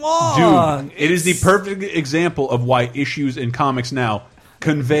 issues long. Dude, it is the perfect example of why issues in comics now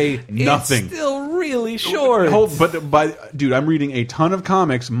convey nothing. It's still really short. Dude, I'm reading a ton of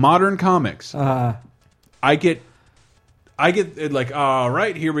comics, modern comics. I get like, all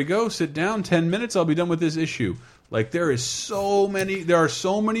right, here we go. Sit down, 10 minutes. I'll be done with this issue. Like there are so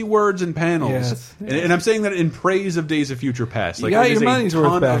many words and panels, Yes. And I'm saying that in praise of Days of Future Past. Like got it is your a money's worth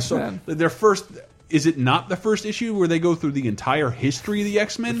ton back of then. Their first. Is it not the first issue where they go through the entire history of the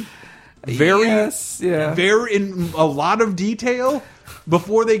X-Men? Yes, yeah. Very in a lot of detail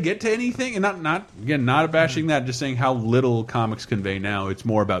before they get to anything. And not bashing that, just saying how little comics convey now. It's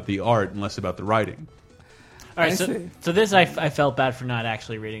more about the art and less about the writing. All right, I so see. this I felt bad for not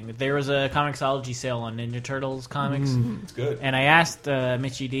actually reading. There was a Comixology sale on Ninja Turtles comics, It's good. and I asked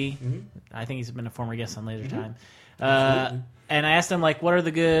Mitchie D. I think he's been a former guest on Laser Time. And I asked him, like, what are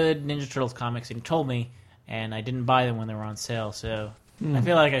the good Ninja Turtles comics? And he told me, and I didn't buy them when they were on sale, so I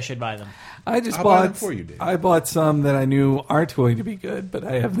feel like I should buy them. I just I'll buy bought them for you, Dave. I bought some that I knew aren't going to be good, but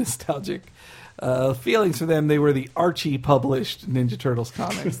I have nostalgic feelings for them. They were the Archie published Ninja Turtles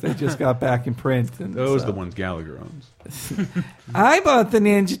comics. They just got back in print. And Those so- are the ones Gallagher owns. I bought the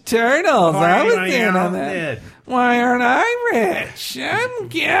Ninja Turtles. I was in on that. Why aren't I rich? I'm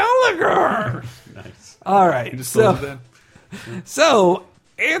Gallagher. Nice. All right. Just So, close it then. so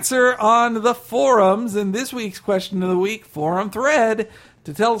answer on the forums in this week's question of the week forum thread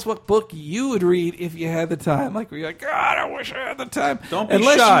to tell us what book you would read if you had the time. Like, we're like, God, I wish I had the time. Don't be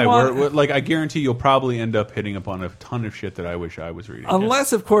Unless shy. you want- Like I guarantee you'll probably end up hitting upon a ton of shit that I wish I was reading.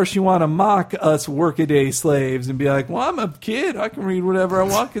 Unless, of course, you want to mock us workaday slaves and be like, well, I'm a kid. I can read whatever I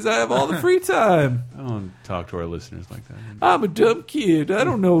want because I have all the free time. I don't talk to our listeners like that. I'm a dumb kid. I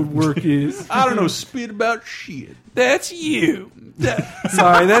don't know what work is. I don't know spit about shit. That's you.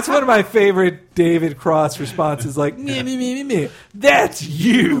 Sorry, that's one of my favorite David Cross responses. Like, me, me, me, me, me. That's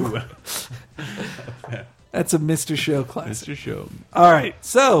you. That's a Mr. Show classic. Mr. Show. All right,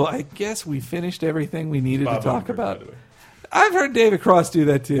 so I guess we finished everything we needed to talk about. I've heard David Cross do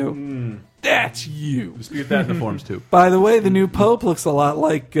that too. That's you. Dispute that in the forums too. By the way, the new Pope looks a lot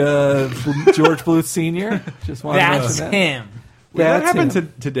like George Bluth Sr. Just want to That's mention that. him. That That's happened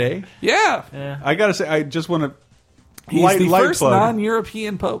him. today. Yeah. I gotta say, I just want to He's the light first plug.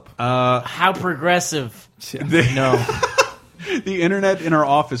 non-European Pope. How progressive. No. The internet in our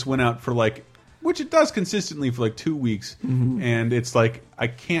office went out for like, which it does consistently for like 2 weeks, and it's like I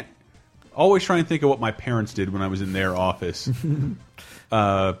can't always try and think of what my parents did when I was in their office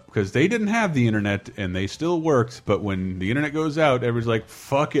because they didn't have the internet and they still worked. But when the internet goes out, everybody's like,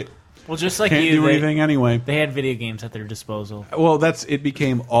 "Fuck it, Well, just like can't you, do anything anyway." they had video games at their disposal. Well, it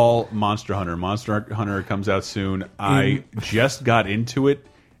became all Monster Hunter. Monster Hunter comes out soon. I just got into it.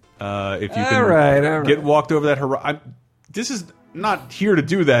 If you can All right. get walked over that horizon. This is not here to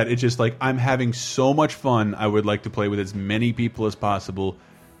do that. It's just like I'm having so much fun. I would like to play with as many people as possible.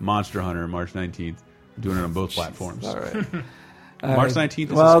 Monster Hunter, March 19th. I'm doing it on both platforms. All right. March 19th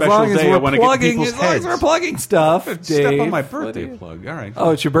is Well, a as long special as day. I we're want to get plugging, people's as long as heads. we're plugging stuff, Dave. Step on my what birthday do you- plug. All right. Oh,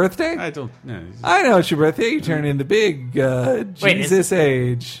 it's your birthday? I don't. No, I know it's your birthday. You turn in the big Jesus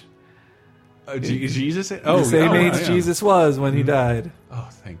age. Jesus. The same age yeah. Jesus was when he died. Oh,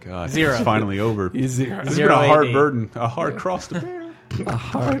 thank God. Zero. It's finally over. He's zero. This has Zero been a hard AD. burden, a hard cross to bear. A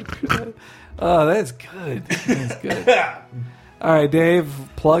hard. Oh, that's good. That's good. All right, Dave,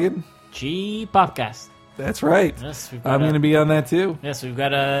 plugging. G Popcast. That's right. Yes, we've got I'm going to be on that too. Yes, we've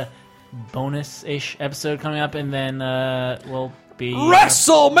got a bonus-ish episode coming up, and then we'll be.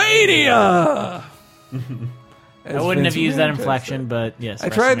 WrestleMania. I wouldn't have used that inflection, but yes. I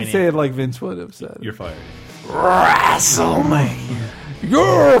tried to WrestleMania. say it like Vince would have said. You're fired. WrestleMania.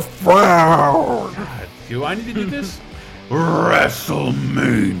 You're fired. Do I need to do this?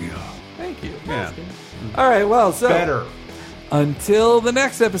 WrestleMania. Thank you. Yeah. All right. Well, so Better. until the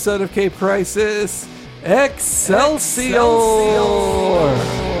next episode of Cape Crisis, Excelsior.